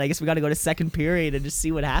my God, I guess we got to go to second period and just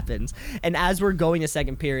see what happens. And as we're going to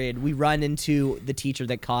second period, we run into the teacher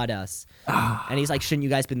that caught us. And he's like, shouldn't you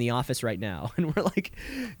guys be in the office right now? And we're like,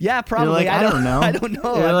 yeah, probably. Like, I don't know. I don't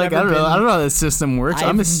know. You're like, I don't know how the system works.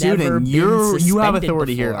 I'm a student. You have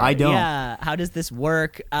authority here. I don't. Yeah. How does this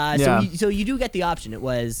work? So you do get the option. It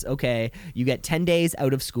was, okay, you get 10 days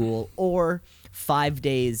out of school or 5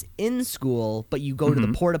 days in school, but you go to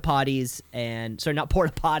the porta potties not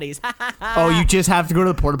porta potties. Oh, you just have to go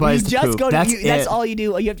to the porta potties to poop. That's all you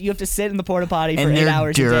do. You have to sit in the porta potty for 8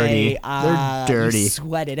 hours dirty. a day. They're dirty. You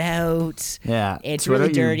sweat it out. Yeah, it's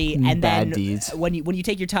really dirty. And then deeds. when you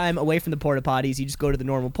take your time away from the porta potties, you just go to the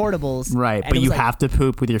normal portables. Right, but you have to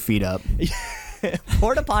poop with your feet up.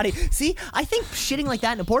 Porta potty. See, I think shitting like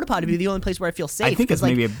that in a porta potty would be the only place where I feel safe. I think it's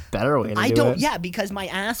maybe a better way to do it. Yeah, because my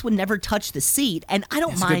ass would never touch the seat, and I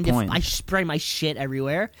don't mind if I spray my shit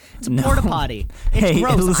everywhere. It's a porta potty. It's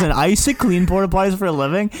gross. Listen, I used to clean porta potties for a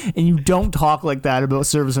living, and you don't talk like that about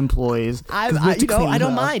service employees. I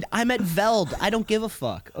don't mind. I'm at Veld. I don't give a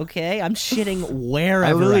fuck. Okay, I'm shitting wherever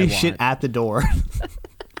I literally want. Shit at the door.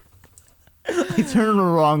 I turn the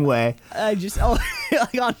wrong way.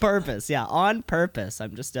 Like on purpose. Yeah, on purpose.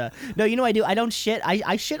 I'm just no, you know I do. I don't shit.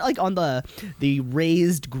 I shit like on the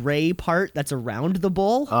raised gray part that's around the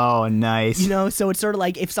bowl. Oh, nice. You know, so it's sort of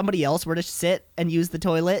like if somebody else were to sit and use the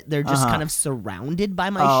toilet, they're just kind of surrounded by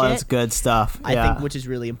my shit. Oh, that's good stuff. I think, which is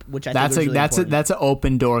really important. That's an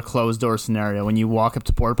open door, closed door scenario. When you walk up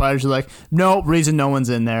to porta potties, you're like, no reason, no one's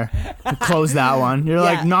in there. Close that one. You're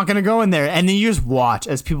like, not gonna go in there, and then you just watch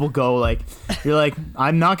as people go. Like, you're like,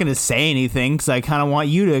 I'm not gonna say anything because I kind of want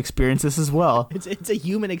you to experience this as well. It's a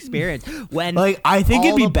human experience. When I think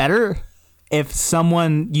it'd be better if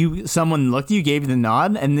someone looked at you, gave you the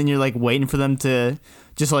nod, and then you're like waiting for them to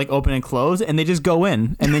just like open and close, and they just go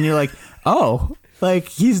in, and then you're like, oh, like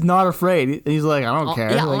he's not afraid. He's like, I don't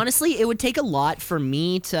care. Yeah, like, honestly, it would take a lot for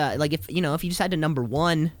me to like if you just had to number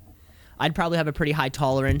one. I'd probably have a pretty high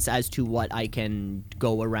tolerance as to what I can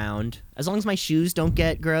go around. As long as my shoes don't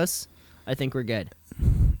get gross, I think we're good.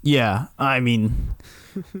 Yeah, I mean,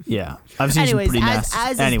 yeah. I've seen some pretty nasty.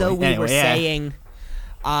 As though we were saying,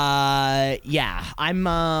 yeah, I'm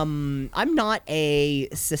not a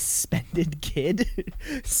suspended kid.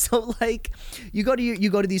 So like, you go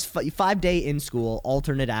to these 5-day in school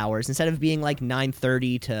alternate hours instead of being like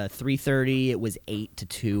 9:30 to 3:30. It was 8 to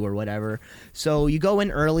 2 or whatever. So you go in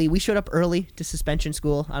early. We showed up early to suspension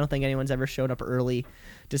school. I don't think anyone's ever showed up early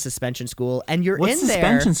to suspension school, and What's in there. What's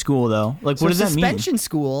suspension school though? Like, what does that mean? Suspension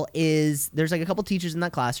school is there's like a couple teachers in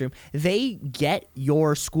that classroom. They get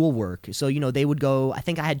your schoolwork, so they would go. I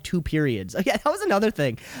think I had 2 periods. Yeah, that was another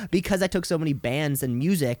thing because I took so many bands and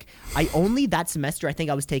music. That semester I think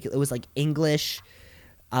I was taking. It was like English,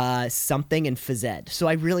 something, and phys ed. So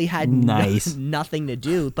I really had nothing to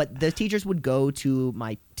do. But the teachers would go to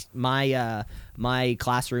my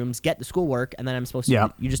classrooms, get the schoolwork, and then I'm supposed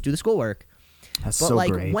to. You just do the schoolwork. That's but so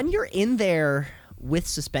like great. when you're in there with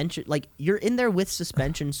suspension,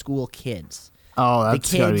 suspension school kids. Oh,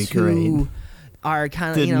 that's gotta be great. Who are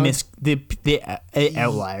kind of the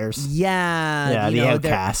outliers. Yeah, the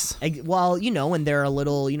outcasts. Well, when they're a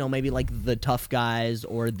little, maybe like the tough guys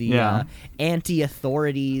or the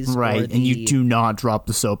anti-authorities, right? And you do not drop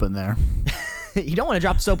the soap in there. You don't want to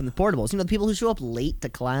drop soap in the portables. The people who show up late to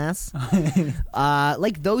class,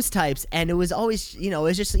 like those types. And it was always,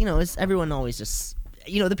 everyone always just,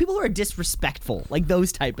 the people who are disrespectful, like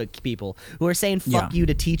those type of people who are saying fuck you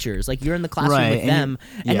to teachers. Like you're in the classroom with them.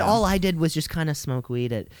 And all I did was just kind of smoke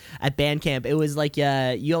weed at band camp. It was like,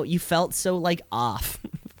 you felt so like off.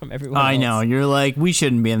 From everyone else. I know. You're like, we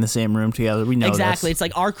shouldn't be in the same room together. We know exactly. this. It's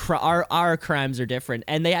like our crimes are different,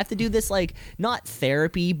 and they have to do this like not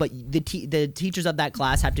therapy, but the teachers of that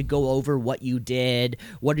class have to go over what you did,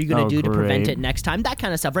 what are you going to do to prevent it next time, that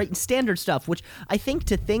kind of stuff, right? And standard stuff, which I think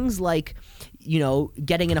to things like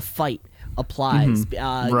getting in a fight applies.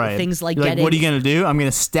 Right. Things like getting. What are you gonna do? I'm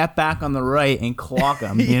gonna step back on the right and clock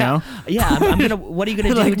them. Yeah. I'm gonna. What are you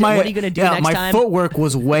gonna do? What are you gonna do next time? My footwork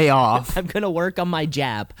was way off. I'm gonna work on my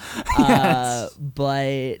jab.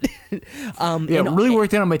 But really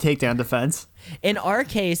worked in on my takedown defense. In our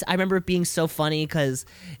case, I remember it being so funny because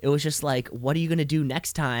it was just like, what are you going to do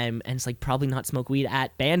next time? And it's like, probably not smoke weed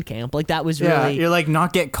at band camp. Like, that was really... Yeah, you're like,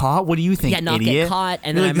 not get caught? What do you think, not idiot? Get caught.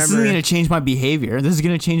 And you're then like, this isn't going to change my behavior. This is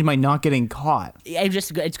going to change my not getting caught.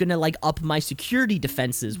 It's going to, like, up my security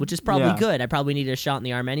defenses, which is probably good. I probably needed a shot in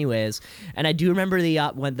the arm anyways. And I do remember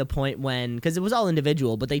the point when... Because it was all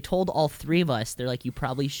individual, but they told all 3 of us, they're like, you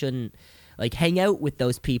probably shouldn't, like, hang out with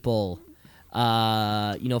those people...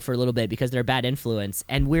 for a little bit because they're a bad influence,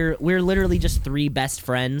 and we're literally just three best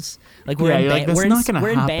friends. Like we're we're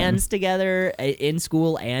in bands together in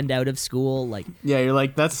school and out of school. Like you're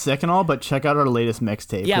like, that's sick and all, but check out our latest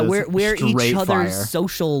mixtape. Yeah, we're each other's fire.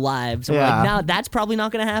 social lives. We're Yeah. like, now that's probably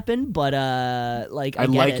not gonna happen, but I like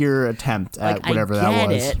it. your attempt at whatever that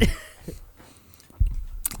was. It.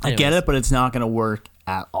 I get it, but it's not gonna work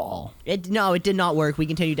at all. It did not work. We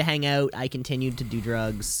continued to hang out. I continued to do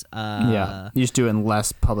drugs. You just do it in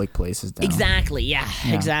less public places now. Exactly. Yeah.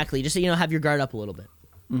 Exactly. Just have your guard up a little bit.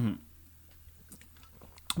 Mm-hmm.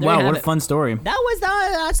 Wow, what a fun story.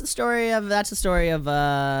 That's the story of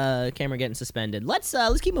Cameron getting suspended. Let's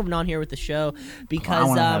keep moving on here with the show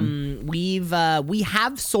because we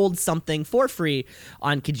have sold something for free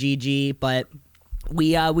on Kijiji, but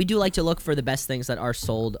we do like to look for the best things that are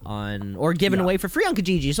sold on or given away for free on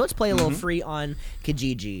Kijiji. So let's play a little free on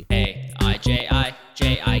Kijiji.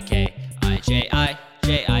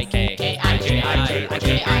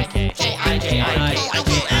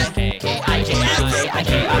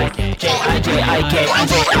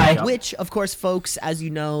 Which, of course, folks, as you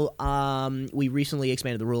know, we recently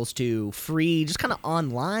expanded the rules to free, just kind of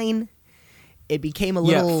online. It became a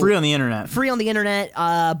little free on the internet.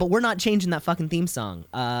 But we're not changing that fucking theme song.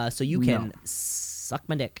 So you can suck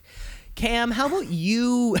my dick. Cam, how about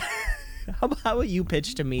you? How about you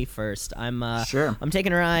pitch to me first? Sure. I'm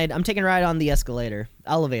taking a ride on the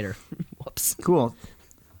elevator. Whoops. Cool.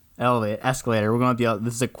 Escalator. We're going up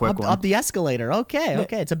this is a quick one. Up the escalator. Okay.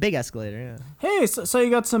 It's a big escalator. Yeah. Hey, so you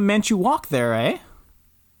got some Manchu Wok there, eh?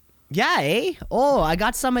 Yeah, eh? Oh, I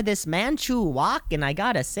got some of this Manchu Wok, and I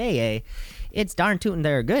gotta say, eh, it's darn tootin'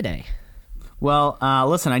 they're good, eh? Well,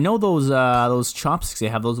 listen, I know those chopsticks they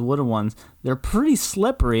have, those wooden ones, they're pretty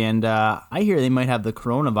slippery, and I hear they might have the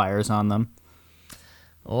coronavirus on them.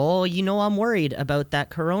 Oh, I'm worried about that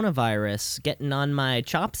coronavirus getting on my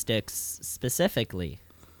chopsticks specifically.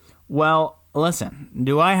 Well, listen,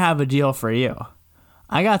 do I have a deal for you?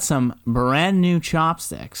 I got some brand new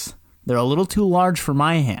chopsticks. They're a little too large for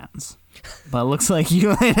my hands, but it looks like you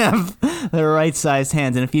might have the right sized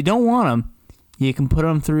hands, and if you don't want them, you can put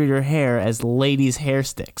them through your hair as ladies' hair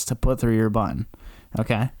sticks to put through your bun.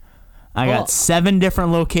 Okay? I got 7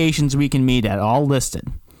 different locations we can meet at, all listed.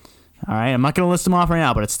 All right? I'm not going to list them off right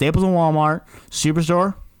now, but it's Staples and Walmart,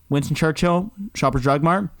 Superstore, Winston Churchill, Shoppers Drug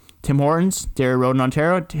Mart, Tim Hortons, Derry Road in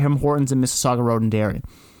Ontario, Tim Hortons, and Mississauga Road in Derry.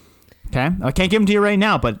 Okay? I can't give them to you right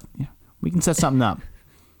now, but we can set something up.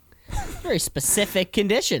 Very specific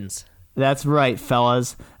conditions. That's right,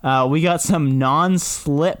 fellas. We got some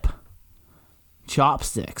non-slip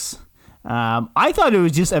chopsticks. I thought it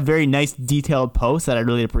was just a very nice detailed post that I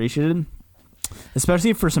really appreciated,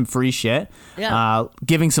 especially for some free shit. Yeah.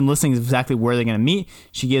 Giving some listings exactly where they're going to meet.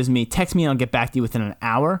 She gives me, text me and I'll get back to you within an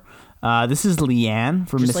hour. This is Leanne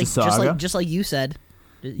from Mississauga. Just like you said.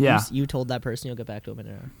 Yeah. You told that person you'll get back to him in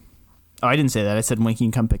an hour. Oh, I didn't say that. I said, when can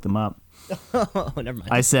you come pick them up? Oh, never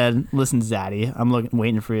mind. I said, listen, Zaddy, I'm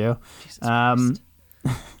waiting for you.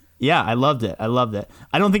 Yeah, I loved it.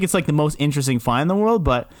 I don't think it's like the most interesting find in the world,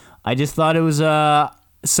 but I just thought it was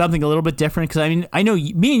something a little bit different because I know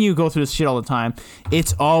me and you go through this shit all the time.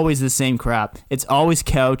 It's always the same crap. It's always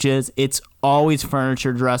couches. It's always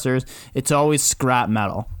furniture dressers. It's always scrap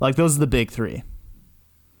metal. Like those are the big 3.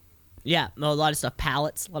 Yeah, a lot of stuff.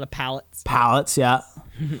 Pallets. Pallets, yeah.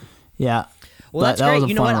 Yeah. Well, that's great.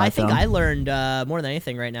 You know what? I think I learned more than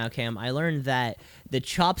anything right now, Cam. I learned that the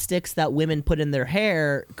chopsticks that women put in their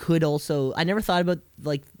hair could also. I never thought about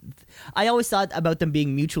I always thought about them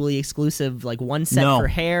being mutually exclusive, like one set for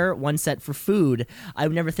hair, one set for food. I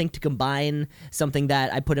would never think to combine something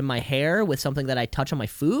that I put in my hair with something that I touch on my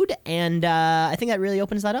food, and I think that really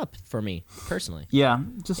opens that up for me personally. Yeah,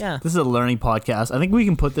 This is a learning podcast. I think we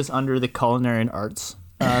can put this under the culinary and arts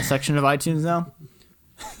section of iTunes now.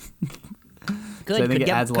 Good. So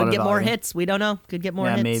could get more hits. We don't know. Could get more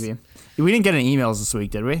hits. Yeah, maybe. We didn't get any emails this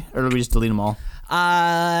week, did we? Or did we just delete them all?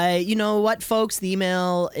 You know what, folks? The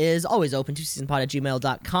email is always open,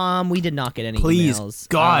 twoseasonpod@gmail.com. We did not get any emails. Please,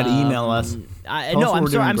 God, email us. No,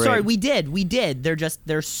 I'm sorry. We did.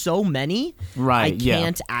 There's so many. Right, I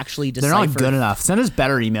can't actually decipher. They're not good enough. Send us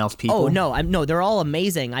better emails, people. Oh, no, they're all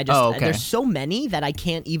amazing. There's so many that I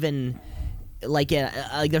can't even...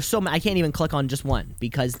 there's so many, I can't even click on just one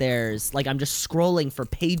because there's I'm just scrolling for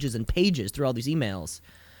pages and pages through all these emails.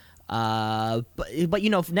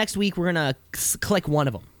 But next week we're gonna click one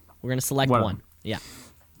of them. We're gonna select one. Yeah.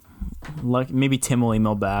 Maybe Tim will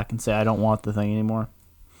email back and say I don't want the thing anymore.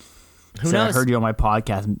 Who knows? I heard you on my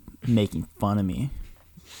podcast making fun of me.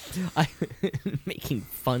 Making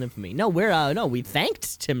fun of me? No, we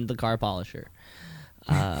thanked Tim the car polisher.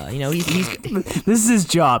 He's This is his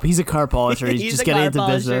job. He's a car polisher. He's, He's just a getting car into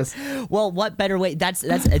polisher. business. Well, what better way? That's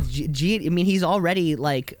a I mean, he's already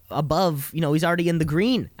like above. He's already in the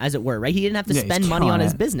green, as it were, right? He didn't have to Yeah, he's spend money killing on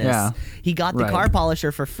his it. business. Yeah. He got the Right. car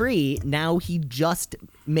polisher for free. Now he just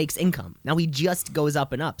makes income. Now he just goes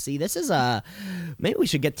up and up. See, this is maybe we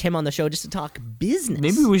should get Tim on the show just to talk business.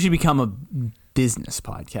 Maybe we should become a business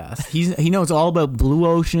podcast. He knows all about blue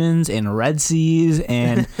oceans and red seas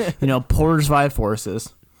and Porter's Five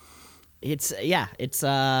Forces. It's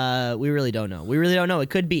we really don't know. We really don't know. It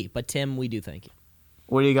could be, but Tim, we do thank you.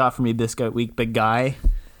 What do you got for me this week, big guy?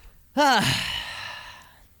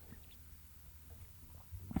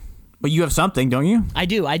 But you have something, don't you? I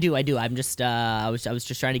do. I'm just I was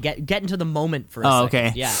just trying to get into the moment for a Oh, second.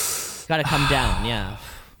 okay. Yeah. Got to come down. Yeah.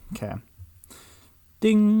 Okay.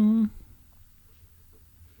 Ding.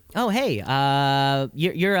 Oh, hey.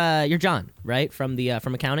 You're John, right? From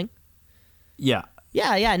accounting? Yeah.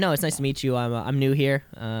 Yeah. No, it's nice to meet you. I'm new here.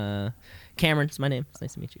 Cameron's my name. It's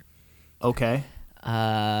nice to meet you. Okay.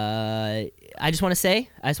 I just want to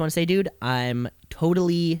say, dude, I'm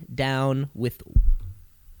totally down with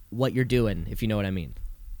what you're doing, if you know what I mean.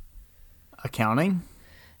 Accounting?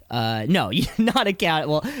 No, not account.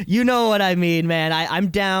 Well, you know what I mean, man. I'm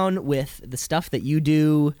down with the stuff that you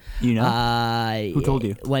do. Who told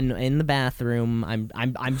you? When in the bathroom,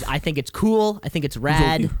 I think it's cool. I think it's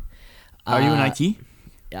rad. you? Are you in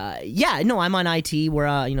IT? Yeah, no, I'm on IT. Where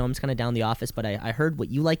I'm just kind of down the office, but I heard what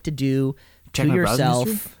you like to do Check to my browser yourself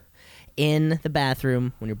history? in the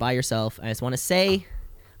bathroom when you're by yourself. I just want to say,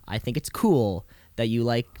 I think it's cool that you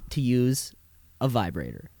like to use a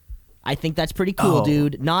vibrator. I think that's pretty cool, Oh.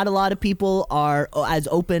 dude. Not a lot of people are as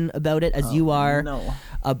open about it as you are no.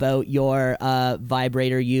 about your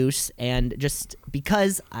vibrator use, and just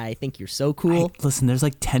because I think you're so cool. Listen, there's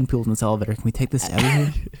like 10 people in this elevator. Can we take this out of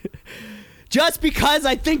here? Just because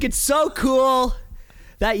I think it's so cool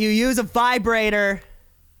that you use a vibrator.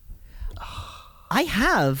 I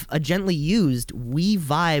have a gently used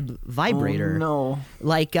WeVibe vibrator. Oh, no.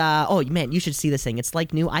 Like, oh man, you should see this thing. It's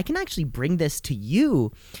like new. I can actually bring this to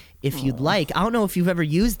you if you'd like. I don't know if you've ever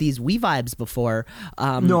used these WeVibes before.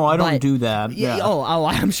 No, I don't but- do that. Yeah. Oh,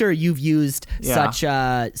 I'm sure you've used Yeah.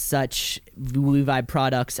 such WeVibe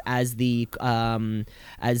products as the Can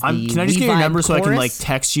I just get your WeVibe number so I can Chorus?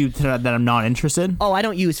 text you that I'm not interested? Oh, I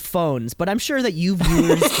don't use phones, but I'm sure that you've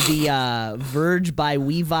used the Verge by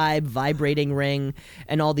WeVibe vibrating ring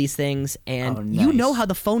and all these things, and Oh, you know nice. how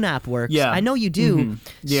the phone app works. Yeah. I know you do. Mhm.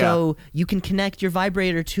 Yeah. So you can connect your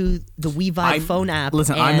vibrator to the WeVibe phone app.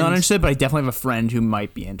 Listen, I'm not and- interested, but I definitely have a friend who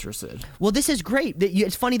might be interested. Well, this is great.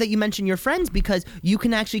 It's funny that you mention your friends because you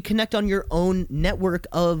can actually connect on your own network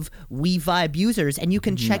of WeVibe users, and you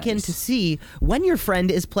can check in Nice. to see when your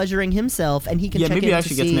friend is pleasuring himself, and he can Yeah, check maybe in I to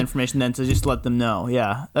should see. get some information then to just let them know.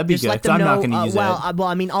 Yeah, that'd be Just good. let 'cause them I'm know. not going to use well,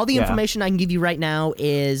 I mean, all the Yeah. information I can give you right now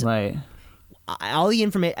is it. Right. all the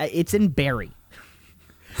information. It's in Barrie.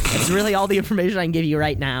 That's really all the information I can give you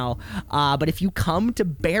right now. But if you come to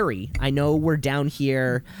Barrie, I know we're down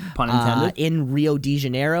here Pun intended. in Rio de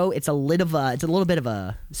Janeiro. It's a little bit of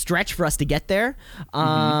a stretch for us to get there.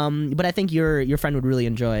 But I think your friend would really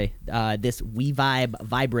enjoy this WeVibe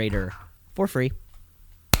vibrator for free.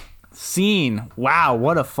 Scene. Wow,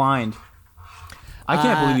 what a find. I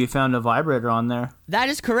can't believe you found a vibrator on there. That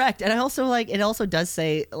is correct, and I also like. It also does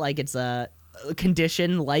say like it's a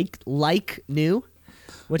condition like new.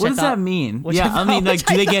 Which What I does thought- that mean? which Yeah, I mean, like, which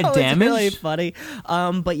do I they get thought was Really damaged? funny.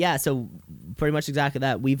 But yeah, so pretty much exactly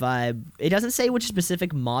that. WeVibe. It doesn't say which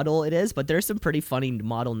specific model it is, but there's some pretty funny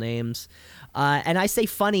model names. And I say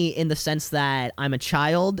funny in the sense that I'm a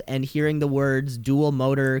child and hearing the words dual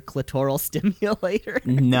motor clitoral stimulator.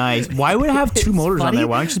 Nice. Why would it have two It's motors on funny. there?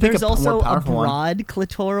 Why don't you just pick There's a also more powerful a one? broad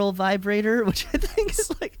clitoral vibrator, which I think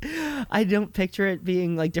is like, I don't picture it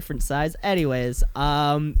being like different size. Anyways,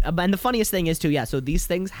 and the funniest thing is too, yeah. So these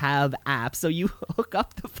things have apps. So you hook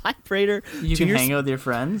up the vibrator You to can your hang out with your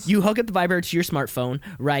friends? you hook up the vibrator to your smartphone,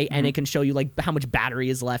 right? And it can show you like how much battery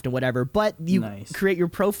is left and whatever. But you Nice. create your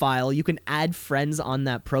profile. You can add friends on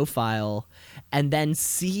that profile and then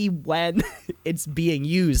see when it's being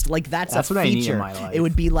used. Like that's That's a what I need in feature. my life. It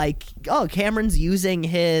would be like, oh, Cameron's using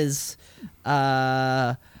his wait,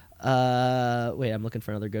 I'm looking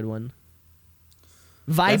for another good one.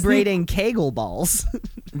 Vibrating Kegel balls.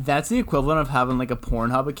 That's the equivalent of having like a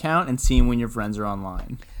Pornhub account and seeing when your friends are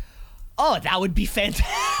online. Oh, that would be fantastic.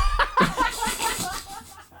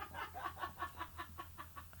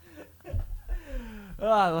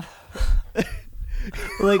 Oh,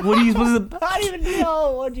 Like, what are you supposed to... I don't even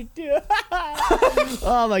know what you do.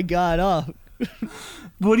 Oh my god. Oh.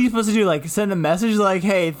 What are you supposed to do? Like send a message like,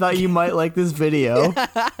 "Hey, thought you might like this video."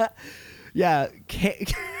 Yeah,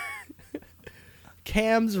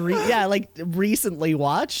 Cam's recently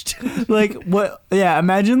watched. Like what? Yeah,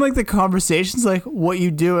 imagine like the conversations, like what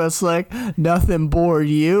you do. It's like nothing bored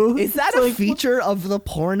you. Is that It's a like, feature of the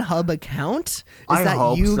Pornhub account? Is I that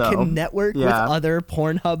hope you so. can network with Yeah. other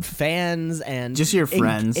Pornhub fans and Just your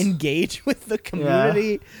friends. engage with the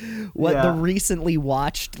community? What Yeah. the recently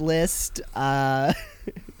watched list?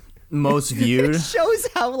 most viewed? It shows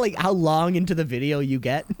how long into the video you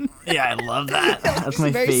get. Yeah, I love that. That's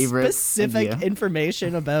my Very favorite. specific idea.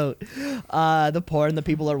 information about the porn the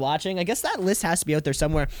people are watching. I guess that list has to be out there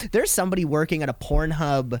somewhere. There's somebody working at a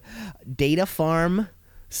Pornhub data farm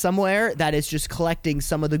somewhere that is just collecting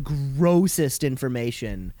some of the grossest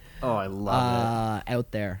information Oh, I love it.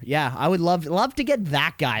 out there. Yeah, I would love to get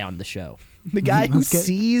that guy on the show. The guy who Let's get-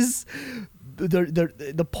 sees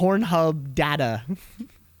the Pornhub data.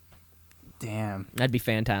 Damn. That'd be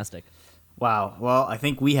fantastic. Wow. Well, I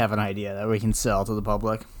think we have an idea that we can sell to the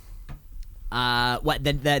public. What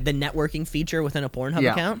the networking feature within a Pornhub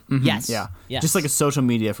Yeah. account? Mhm. Yes. Yeah. Yes. Just like a social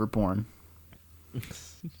media for porn.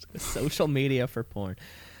 Social media for porn.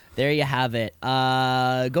 There you have it.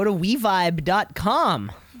 Go to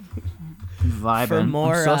wevibe.com Vibing. for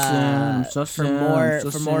more I'm so for more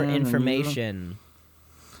sad. information.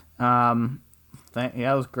 Yeah,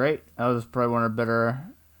 that was great. That was probably one of our better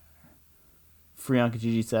free on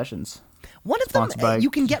Kijiji sessions. One of them Sponsored by- you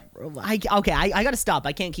can get. I gotta stop.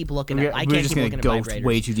 I can't keep looking at. I We're can't just keep gonna looking at go vibrators.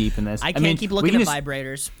 way too deep in this. I can't keep looking we at can just-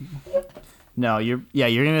 vibrators. No, you're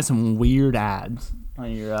gonna get some weird ads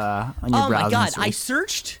on your Oh browsing my god!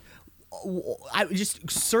 history. I just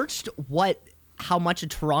searched how much a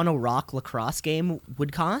Toronto Rock lacrosse game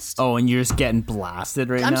would cost. Oh, and you're just getting blasted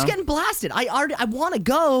right I'm now. just getting blasted. I want to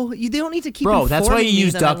go. They don't need to keep. Bro, that's why you informing me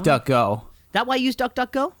use that I- DuckDuckGo. That why you use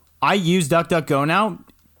DuckDuckGo? I use DuckDuckGo now.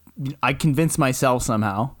 I convinced myself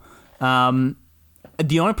somehow.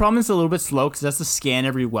 The only problem is it's a little bit slow because it has to scan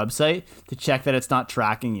every website to check that it's not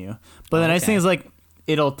tracking you. But the nice Okay. thing is like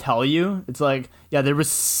it'll tell you. It's like, yeah, there was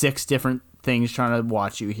 6 different things trying to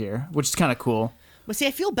watch you here, which is kind of cool. Well, see,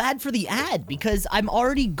 I feel bad for the ad because I'm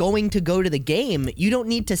already going to go to the game. You don't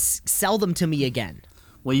need to sell them to me again.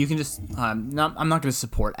 Well, you can just. I'm not going to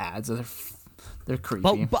support ads. They're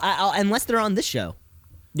creepy. But unless they're on this show.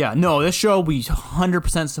 Yeah, no, this show we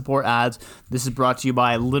 100% support ads. This is brought to you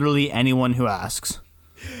by literally anyone who asks.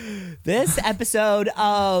 This episode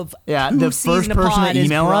of Yeah, Two the Season first a person Pod to is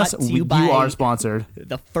email us, brought to you by are sponsored.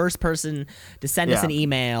 the first person to send us Yeah. an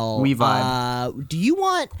email. We vibe. Do you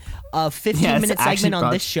want a 15-minute actually segment on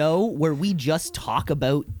brought- this show where we just talk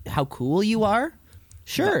about how cool you are?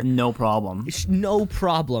 Sure. No problem. No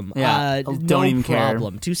problem. Yeah, no don't even care.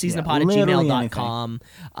 problem. Twoseasonapod Yeah, at literally gmail.com.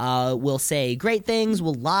 We'll say great things.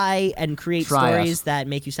 We'll lie and create Try stories us. that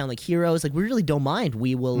make you sound like heroes. Like, we really don't mind.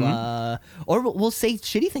 We will, or we'll say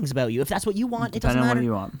shitty things about you if that's what you want. It doesn't Depending on matter. what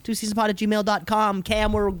you want. Twoseasonapod at gmail.com.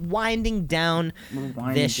 Cam, we're winding down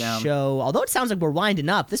this down. show. Although it sounds like we're winding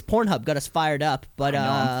up. This Pornhub got us fired up. But,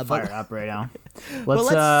 I'm but fired up right now. Well,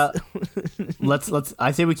 Let's.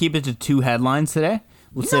 I say we keep it to 2 headlines today.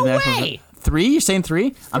 Let's No say the next way! one. 3? You're saying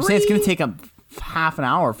 3? I'm saying it's gonna 3? take a half an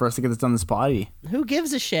hour for us to get this done this potty. who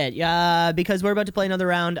gives a shit? Because we're about to play another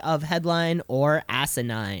round of Headline or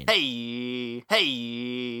Asinine. Hey,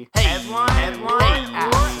 headline,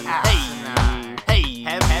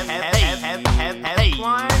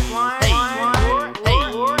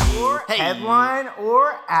 headline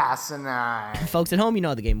or asinine. Folks at home, you know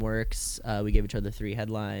how the game works. We gave each other 3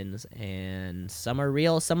 headlines, and some are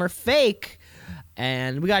real, some are fake,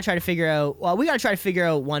 and we gotta try to figure out. Well, we gotta try to figure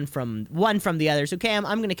out one from the other. So, Cam,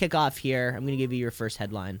 I'm gonna kick off here. I'm gonna give you your first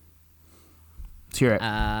headline. Let's hear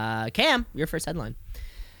it. Cam, your first headline.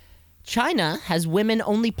 China has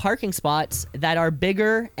women-only parking spots that are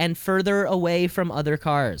bigger and further away from other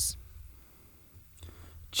cars.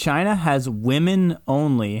 China has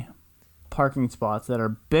women-only parking spots that are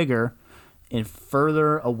bigger and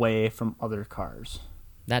further away from other cars.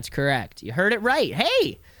 That's correct. You heard it right.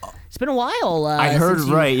 Hey, it's been a while. I heard since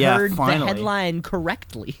you right, yeah, heard finally. the headline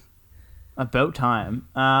correctly. About time.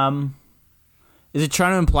 Is it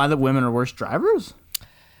trying to imply that women are worse drivers?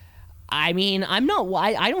 I mean, I'm not.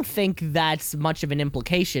 I don't think that's much of an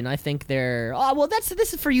implication. I think they're. Oh well, this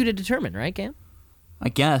is for you to determine, right, Cam? I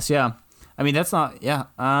guess, yeah. I mean, that's not, yeah.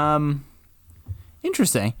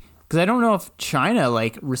 Interesting. Because I don't know if China,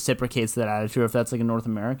 like, reciprocates that attitude, or if that's, like, a North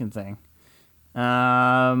American thing. Do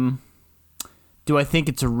I think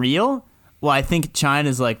it's real? Well, I think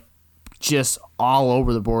China's, like, just all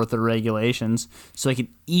over the board with their regulations. So I could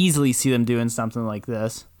easily see them doing something like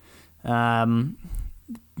this.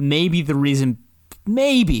 maybe the reason,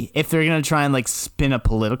 maybe if they're gonna try and like spin a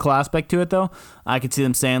political aspect to it, though, I could see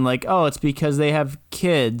them saying like, oh, it's because they have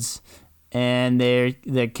kids and their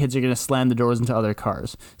kids are gonna slam the doors into other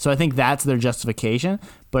cars. So I think that's their justification,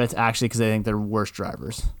 but it's actually because they think they're worse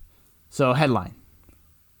drivers. So headline.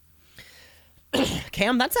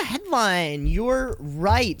 Cam, that's a headline. You're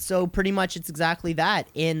right. So pretty much it's exactly that.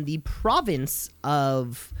 In the province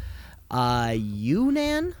of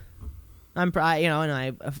Yunnan, and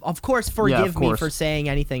I of course forgive me for saying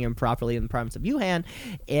anything improperly in the province of Yunnan,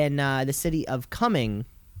 in the city of Kunming.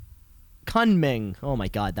 Oh my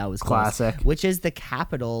God, that was close. Classic. Which is the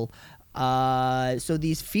capital. So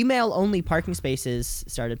these female-only parking spaces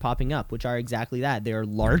started popping up, which are exactly that. They're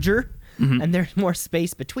larger, and there's more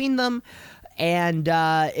space between them. And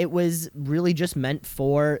it was really just meant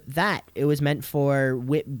for that. It was meant for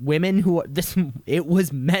women who It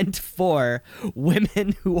was meant for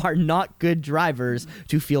women who are not good drivers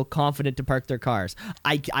to feel confident to park their cars.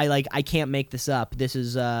 I can't make this up. This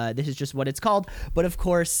is just what it's called. But of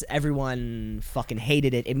course, everyone fucking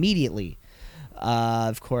hated it immediately.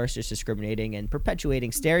 Of course, just discriminating and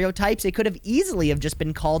perpetuating stereotypes. It could have easily have just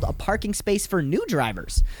been called a parking space for new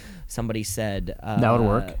drivers. Somebody said that would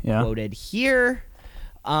work. Yeah. Quoted here.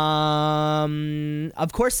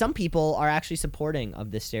 Of course, some people are actually supporting of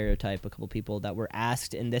this stereotype. A couple people that were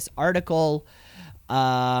asked in this article.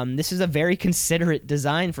 This is a very considerate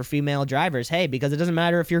design for female drivers. Hey, because it doesn't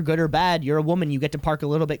matter if you're good or bad, you're a woman, you get to park a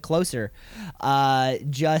little bit closer.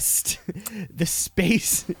 Just the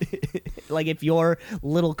space, like if your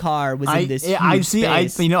little car was in this huge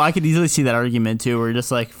space. I could easily see that argument too, where you're just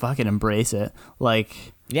like, fucking embrace it.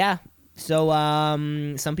 Like, yeah. So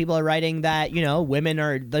some people are writing that,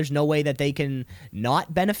 there's no way that they can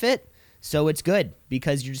not benefit. So it's good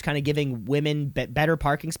because you're just kind of giving women better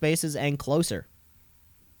parking spaces and closer.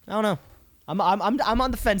 I don't know. I'm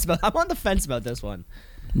on the fence about this one.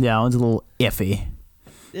 Yeah, one's a little iffy.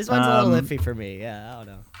 This one's a little iffy for me. Yeah, I don't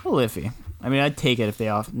know. A little iffy. I mean, I'd take it if they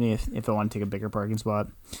offer me if I want to take a bigger parking spot.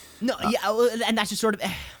 No, and that's just sort of.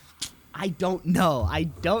 I don't know. I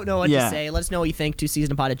don't know what to say. Let us know what you think.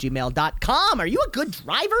 twoseasonpod@gmail.com. Are you a good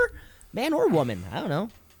driver, man or woman? I don't know.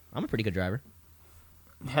 I'm a pretty good driver.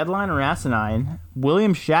 Headline or asinine: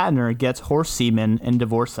 William Shatner gets horse semen in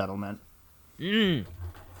divorce settlement.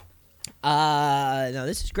 No,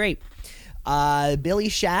 this is great. Billy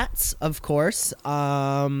Schatz, of course,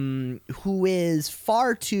 who is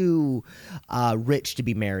far too rich to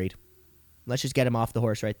be married. Let's just get him off the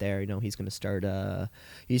horse right there. He's going to start.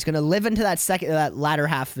 He's going to live into that latter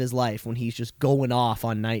half of his life when he's just going off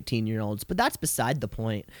on 19-year-olds. But that's beside the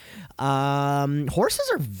point.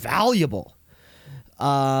 Horses are valuable.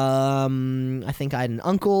 I think I had an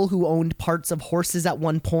uncle who owned parts of horses at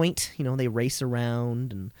one point. They race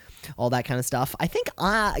around and all that kind of stuff. I think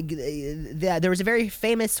there was a very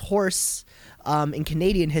famous horse in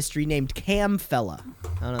Canadian history named Cam Fella.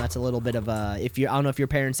 I don't know. That's a little bit of a. I don't know if your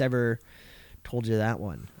parents ever told you that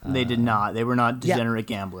one. They did not. They were not degenerate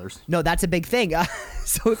gamblers. No, that's a big thing.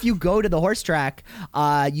 So if you go to the horse track,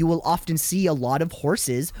 you will often see a lot of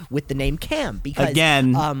horses with the name Cam. Because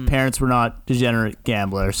again, parents were not degenerate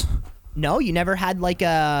gamblers. No, you never had like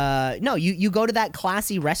a... No, you go to that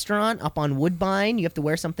classy restaurant up on Woodbine. You have to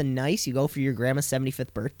wear something nice. You go for your grandma's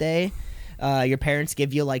 75th birthday. Your parents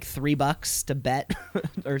give you like $3 to bet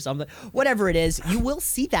or something. Whatever it is, you will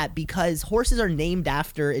see that because horses are named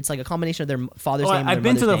after... It's like a combination of their father's name and their I've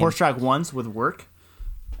been to the name. horse track once with work.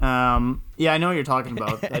 Yeah, I know what you're talking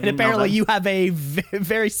about. And apparently you have a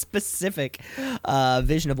very specific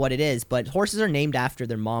vision of what it is, but horses are named after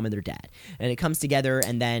their mom and their dad, and it comes together,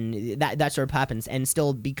 and then that sort of happens. And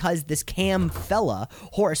still, because this Cam Fella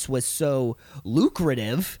horse was so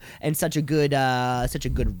lucrative and such a good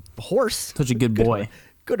horse, such a good boy.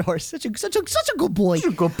 Good horse, such a good boy.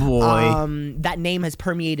 Such a good boy. That name has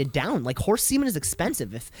permeated down. Like horse semen is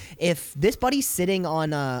expensive. If this buddy's sitting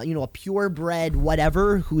on a purebred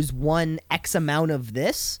whatever who's won X amount of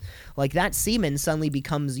this, like that semen suddenly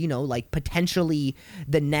becomes like potentially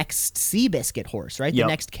the next Seabiscuit horse, right? Yep. The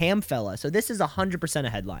next Cam Fella. So this is 100% a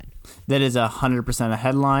headline. That is 100% a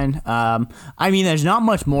headline. I mean, there's not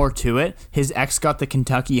much more to it. His ex got the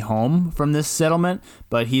Kentucky home from this settlement,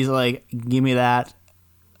 but he's like, give me that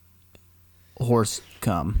horse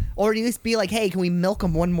cum. Or at least be like, hey, can we milk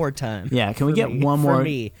him one more time? Yeah, can we get one more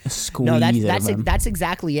squeeze? No, that's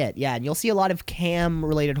exactly it. Yeah, and you'll see a lot of Cam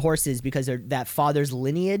related horses because that father's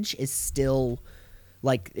lineage is still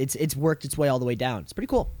like it's worked its way all the way down. It's pretty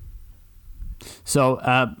cool. So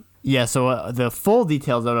the full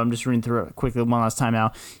details of it, I'm just reading through it quickly one last time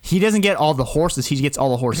now. He doesn't get all the horses, he gets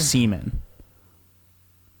all the horse semen.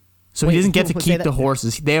 So Wait, he doesn't get to say keep that- the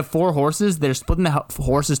horses. They have 4 horses. They're splitting the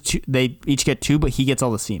horses. They each get 2, but he gets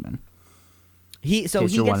all the semen. He case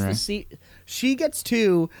gets you're the wondering. she gets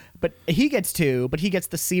 2, but he gets 2, but he gets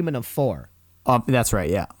the semen of 4. That's right.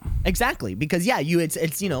 Yeah. Exactly, because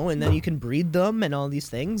it's and then you can breed them and all these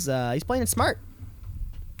things. He's playing it smart.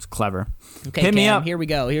 It's clever. Okay, Hit me Cam, up. here we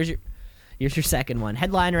go. Here's your second one.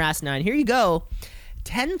 Headliner asinine. Here you go.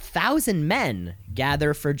 10,000 men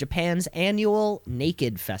gather for Japan's annual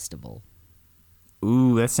Naked Festival.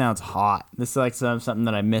 Ooh, that sounds hot. This is like something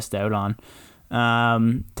that I missed out on.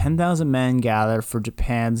 10,000 men gather for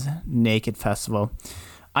Japan's Naked Festival.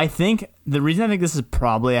 I think the reason I think this is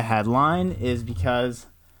probably a headline is because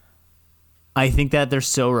I think that they're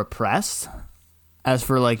so repressed as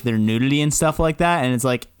for like their nudity and stuff like that. And it's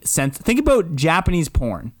like, think about Japanese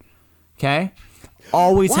porn. Okay?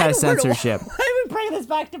 Always has censorship. Why are we bringing this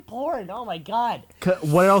back to porn? Oh my god.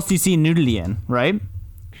 What else do you see nudity in, right?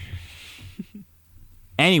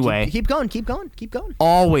 Anyway. Keep going.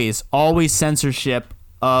 Always censorship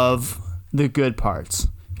of the good parts.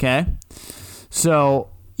 Okay? So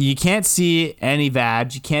you can't see any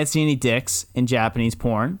vag, you can't see any dicks in Japanese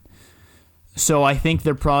porn. So I think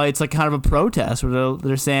it's like kind of a protest where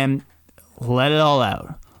they're saying, let it all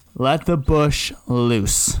out. Let the bush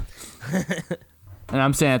loose. And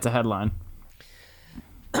I'm saying it's a headline.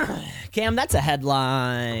 Cam, that's a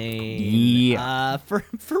headline. Yeah. For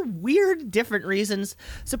weird, different reasons.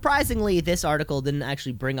 Surprisingly, this article didn't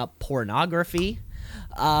actually bring up pornography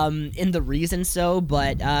in the reason so.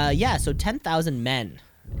 But so 10,000 men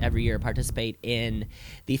every year participate in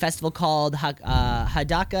the festival called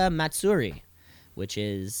Hadaka Matsuri, which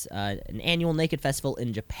is an annual naked festival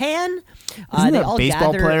in Japan. Isn't they that all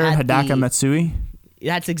baseball gather player at Hidaka the- Matsui?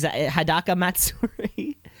 That's exactly Hadaka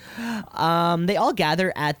Matsuri. They all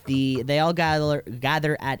gather at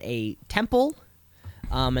a temple,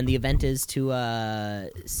 and the event is to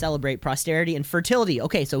celebrate prosperity and fertility.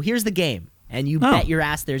 Okay, so here's the game, and you bet your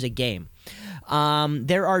ass there's a game.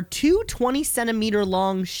 There are 2 20-centimeter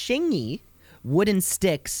long shingi wooden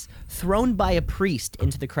sticks thrown by a priest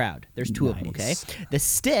into the crowd. There's 2 of them. Okay, the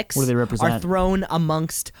sticks What do they represent? are thrown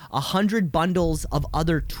amongst 100 bundles of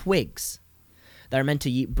other twigs that are meant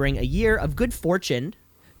to bring a year of good fortune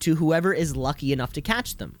to whoever is lucky enough to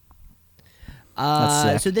catch them. That's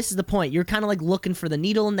sick. So this is the point. You're kind of like looking for the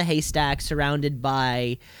needle in the haystack, surrounded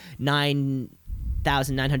by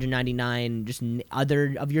 9,999 just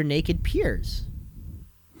other of your naked peers.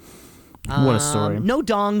 What a story. No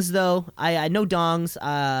dongs though. I no dongs.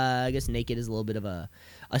 I guess naked is a little bit of a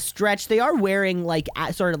stretch. They are wearing like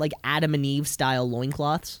sort of like Adam and Eve style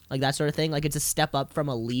loincloths, like that sort of thing. Like it's a step up from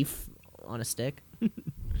a leaf on a stick.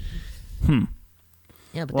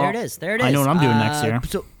 Yeah, but there it is. There it is. I know what I'm doing next year.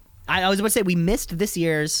 So I was about to say we missed this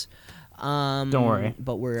year's. Don't worry.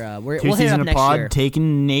 But we're 2 we'll hit it seasons up of next pod year.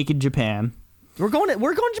 taking naked Japan. We're going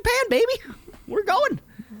to Japan, baby. We're going.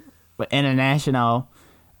 But international.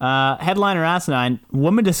 Headliner asinine.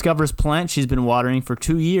 Woman discovers plant she's been watering for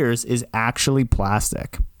 2 years is actually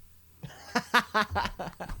plastic.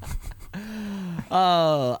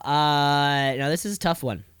 Now this is a tough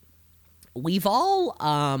one. We've all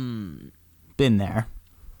Been there.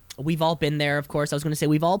 been there, of course. I was going to say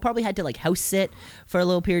we've all probably had to like house sit for a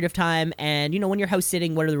little period of time, and when you're house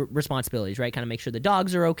sitting, what are the responsibilities, right? Kind of make sure the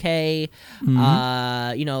dogs are okay.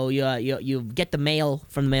 Mm-hmm. You get the mail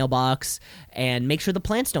from the mailbox and make sure the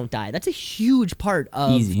plants don't die. That's a huge part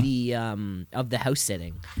of Easy. the house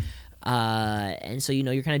sitting. And so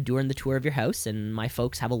you're kind of doing the tour of your house, and my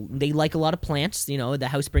folks they like a lot of plants. The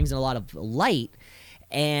house brings in a lot of light,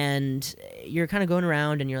 and you're kind of going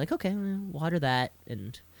around and you're like, okay, water that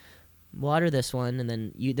and water this one, and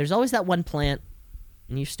then there's always that one plant,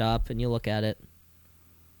 and you stop and you look at it, you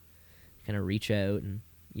kind of reach out and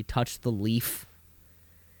you touch the leaf,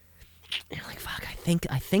 and you're like, fuck, I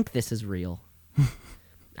think this is real.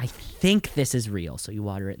 I think this is real. So you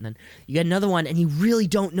water it, and then you get another one, and you really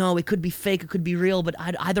don't know. It could be fake, it could be real, but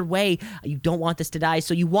either way, you don't want this to die.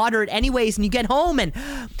 So you water it anyways, and you get home, and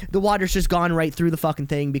the water's just gone right through the fucking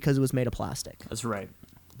thing because it was made of plastic. That's right.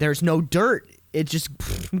 There's no dirt. It just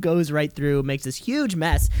goes right through, makes this huge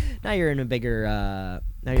mess. Now you're in a bigger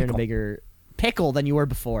pickle than you were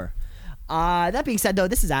before. That being said, though,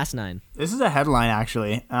 this is asinine. This is a headline,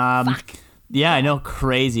 actually. Fuck. Yeah, I know,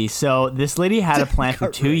 crazy. So this lady had a plant for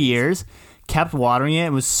 2 years, kept watering it,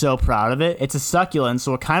 and was so proud of it. It's a succulent,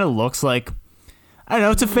 so it kind of looks like, I don't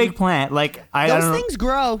know, it's a fake plant. Like Those things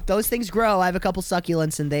grow. Those things grow. I have a couple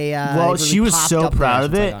succulents, and they. Well, they really she was popped so up there proud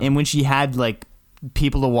of since I it, got and when she had like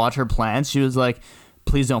people to watch her plants, she was like,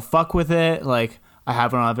 "Please don't fuck with it." Like I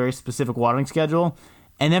have it on a very specific watering schedule,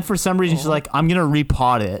 and then for some reason she's like, "I'm gonna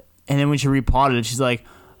repot it." And then when she repotted it, she's like,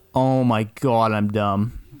 oh my God, I'm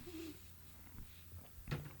dumb.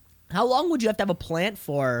 How long would you have to have a plant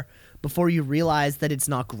for before you realize that it's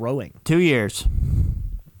not growing? 2 years.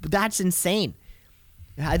 That's insane.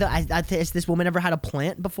 Has this woman ever had a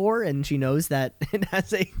plant before and she knows that it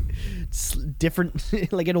has a different,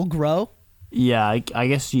 like it'll grow? Yeah, I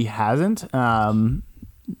guess she hasn't. A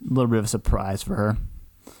little bit of a surprise for her.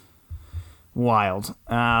 Wild.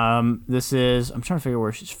 This is, I'm trying to figure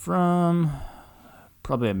where she's from.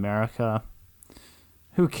 Probably America.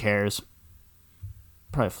 Who cares?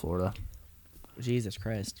 Probably Florida. Jesus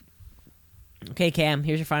Christ. Okay, Cam,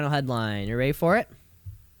 here's your final headline. You ready for it?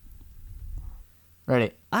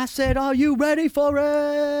 Ready. I said, are you ready for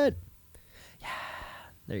it? Yeah.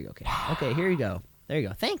 There you go, Cam. Okay, here you go. There you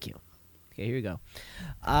go. Thank you. Okay, here you go.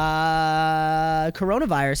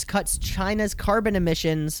 Coronavirus cuts China's carbon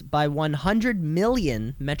emissions by 100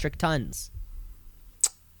 million metric tons.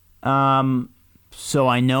 So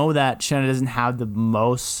I know that China doesn't have the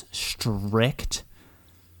most strict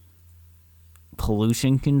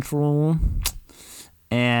pollution control.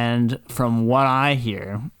 And from what I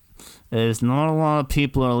hear, there's not a lot of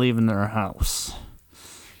people are leaving their house,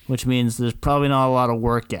 which means there's probably not a lot of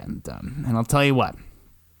work getting done. And I'll tell you what,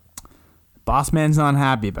 boss man's not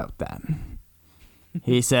happy about that.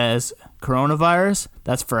 He says, coronavirus,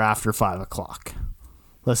 that's for after 5 o'clock.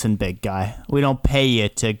 Listen, big guy, we don't pay you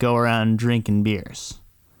to go around drinking beers.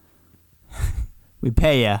 We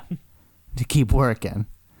pay you to keep working.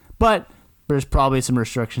 But there's probably some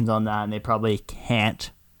restrictions on that, and they probably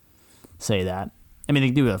can't say that. I mean, they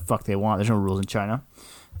can do what the fuck they want. There's no rules in China.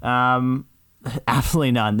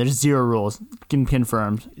 Absolutely none. There's 0 rules.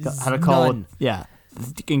 Confirmed. How to call None. it? Yeah.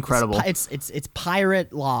 Incredible. It's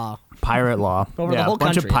pirate law. Pirate law. Over yeah, the whole a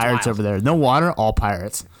bunch country. of pirates over there. No water, all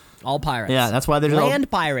pirates. All pirates. Yeah, that's why there's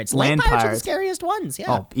land pirates. Land pirates are the pirates. scariest ones.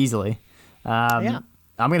 Yeah. Oh, easily. Yeah.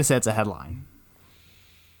 I'm going to say it's a headline.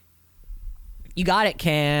 You got it,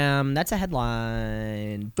 Cam. That's a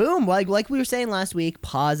headline. Boom. Like we were saying last week,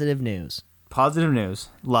 positive news. Positive news.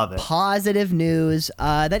 Love it. Positive news.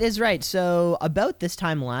 That is right. So about this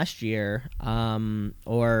time last year,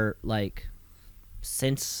 or like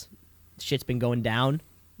since shit's been going down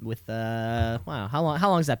with wow, how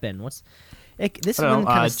long has that been? This one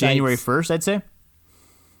kind of January 1st, I'd say.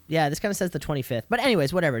 Yeah, this kind of says the 25th. But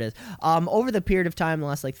anyways, whatever it is. Over the period of time, the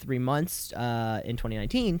last like 3 months, in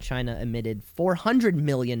 2019, China emitted 400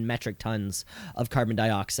 million metric tons of carbon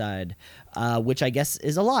dioxide, which I guess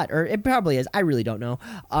is a lot, or it probably is. I really don't know.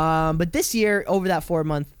 But this year, over that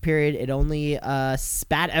 4-month period, it only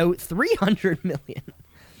spat out 300 million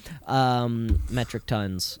metric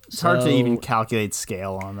tons. It's hard to even calculate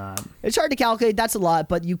scale on that. It's hard to calculate. That's a lot,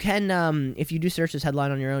 but you can, if you do search this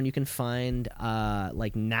headline on your own, you can find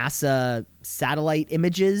like NASA satellite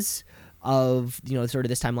images of sort of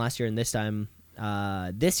this time last year and this time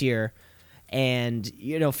this year, and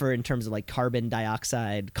for in terms of like carbon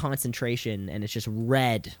dioxide concentration, and it's just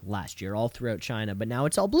red last year all throughout China, but now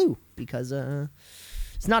it's all blue because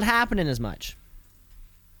it's not happening as much.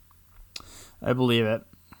 I believe it.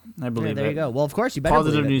 There you go. Well, of course, you better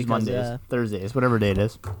Positive believe it news because, Mondays, Thursdays, whatever day it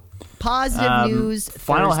is. Positive news.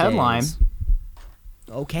 Final Thursdays. headline.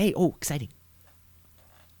 Okay. Oh, exciting.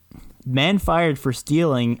 Man fired for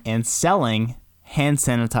stealing and selling hand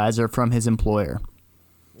sanitizer from his employer.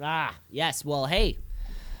 Ah, yes. Well, hey,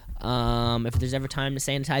 if there's ever time to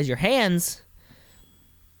sanitize your hands,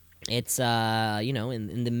 it's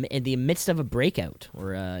in the midst of a breakout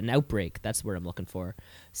or an outbreak. That's what I'm looking for.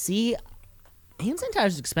 See. Hand sanitizer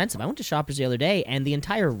is expensive. I went to Shoppers the other day, and the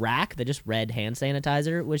entire rack that just read hand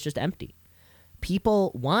sanitizer was just empty.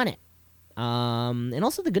 People want it. And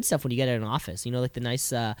also the good stuff when you get it in an office. Like the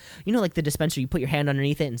nice, like the dispenser, you put your hand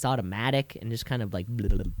underneath it, and it's automatic, and just kind of like, blah,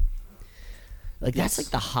 blah, blah. Like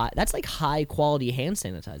that's like high quality hand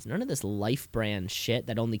sanitizer. None of this Life brand shit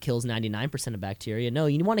that only kills 99% of bacteria. No,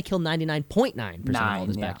 you want to kill 99.9% of all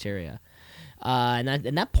this bacteria. And that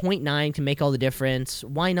 0.9 can make all the difference.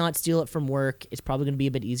 Why not steal it from work? It's probably going to be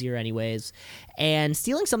a bit easier anyways. And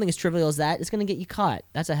stealing something as trivial as that is going to get you caught.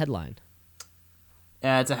 That's a headline.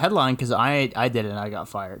 Yeah, it's a headline because I did it and I got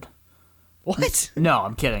fired. What? No,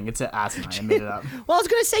 I'm kidding. It's an asinine. I made it up. Well, I was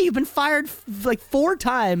going to say, you've been fired like 4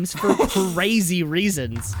 times for crazy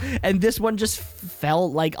reasons. And this one just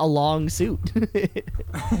felt like a long suit.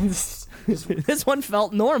 This one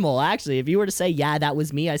felt normal, actually. If you were to say, yeah, that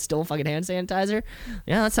was me, I stole fucking hand sanitizer.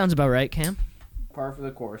 Yeah, that sounds about right, Cam. Par for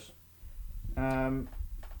the course.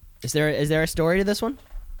 Is there a story to this one?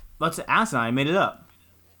 That's asinine. I made it up.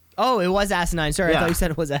 Oh, it was asinine. Sorry, Yeah. I thought you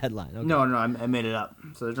said it was a headline. Okay. No, I made it up.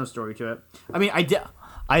 So there's no story to it. I mean,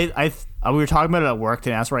 I we were talking about it at work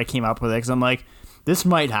today. That's where I came up with it because I'm like, this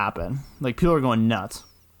might happen. Like, people are going nuts.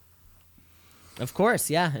 Of course,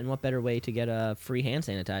 yeah. And what better way to get a free hand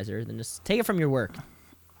sanitizer than just take it from your work?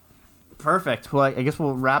 Perfect. Well, I guess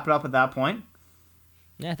we'll wrap it up at that point.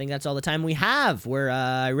 Yeah, I think that's all the time we have. We're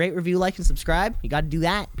rate, review, like, and subscribe. You got to do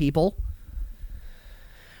that, people.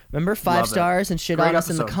 Remember, 5 stars and shit Great on us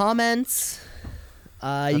in the episode. comments. You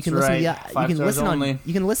That's can right. listen. 5 You can stars listen only. on.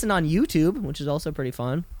 You can listen on YouTube, which is also pretty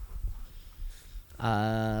fun.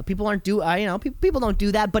 People aren't people don't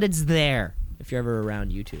do that, but it's there if you're ever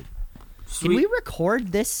around YouTube. Sweet. Can we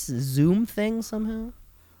record this Zoom thing somehow?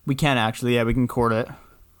 We can actually. Yeah, we can record it.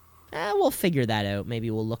 We'll figure that out. Maybe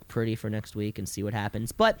we'll look pretty for next week and see what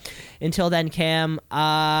happens. But until then, Cam,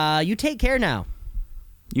 you take care now.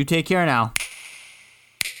 You take care now.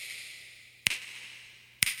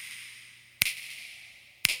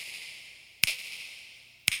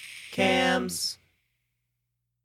 Cams.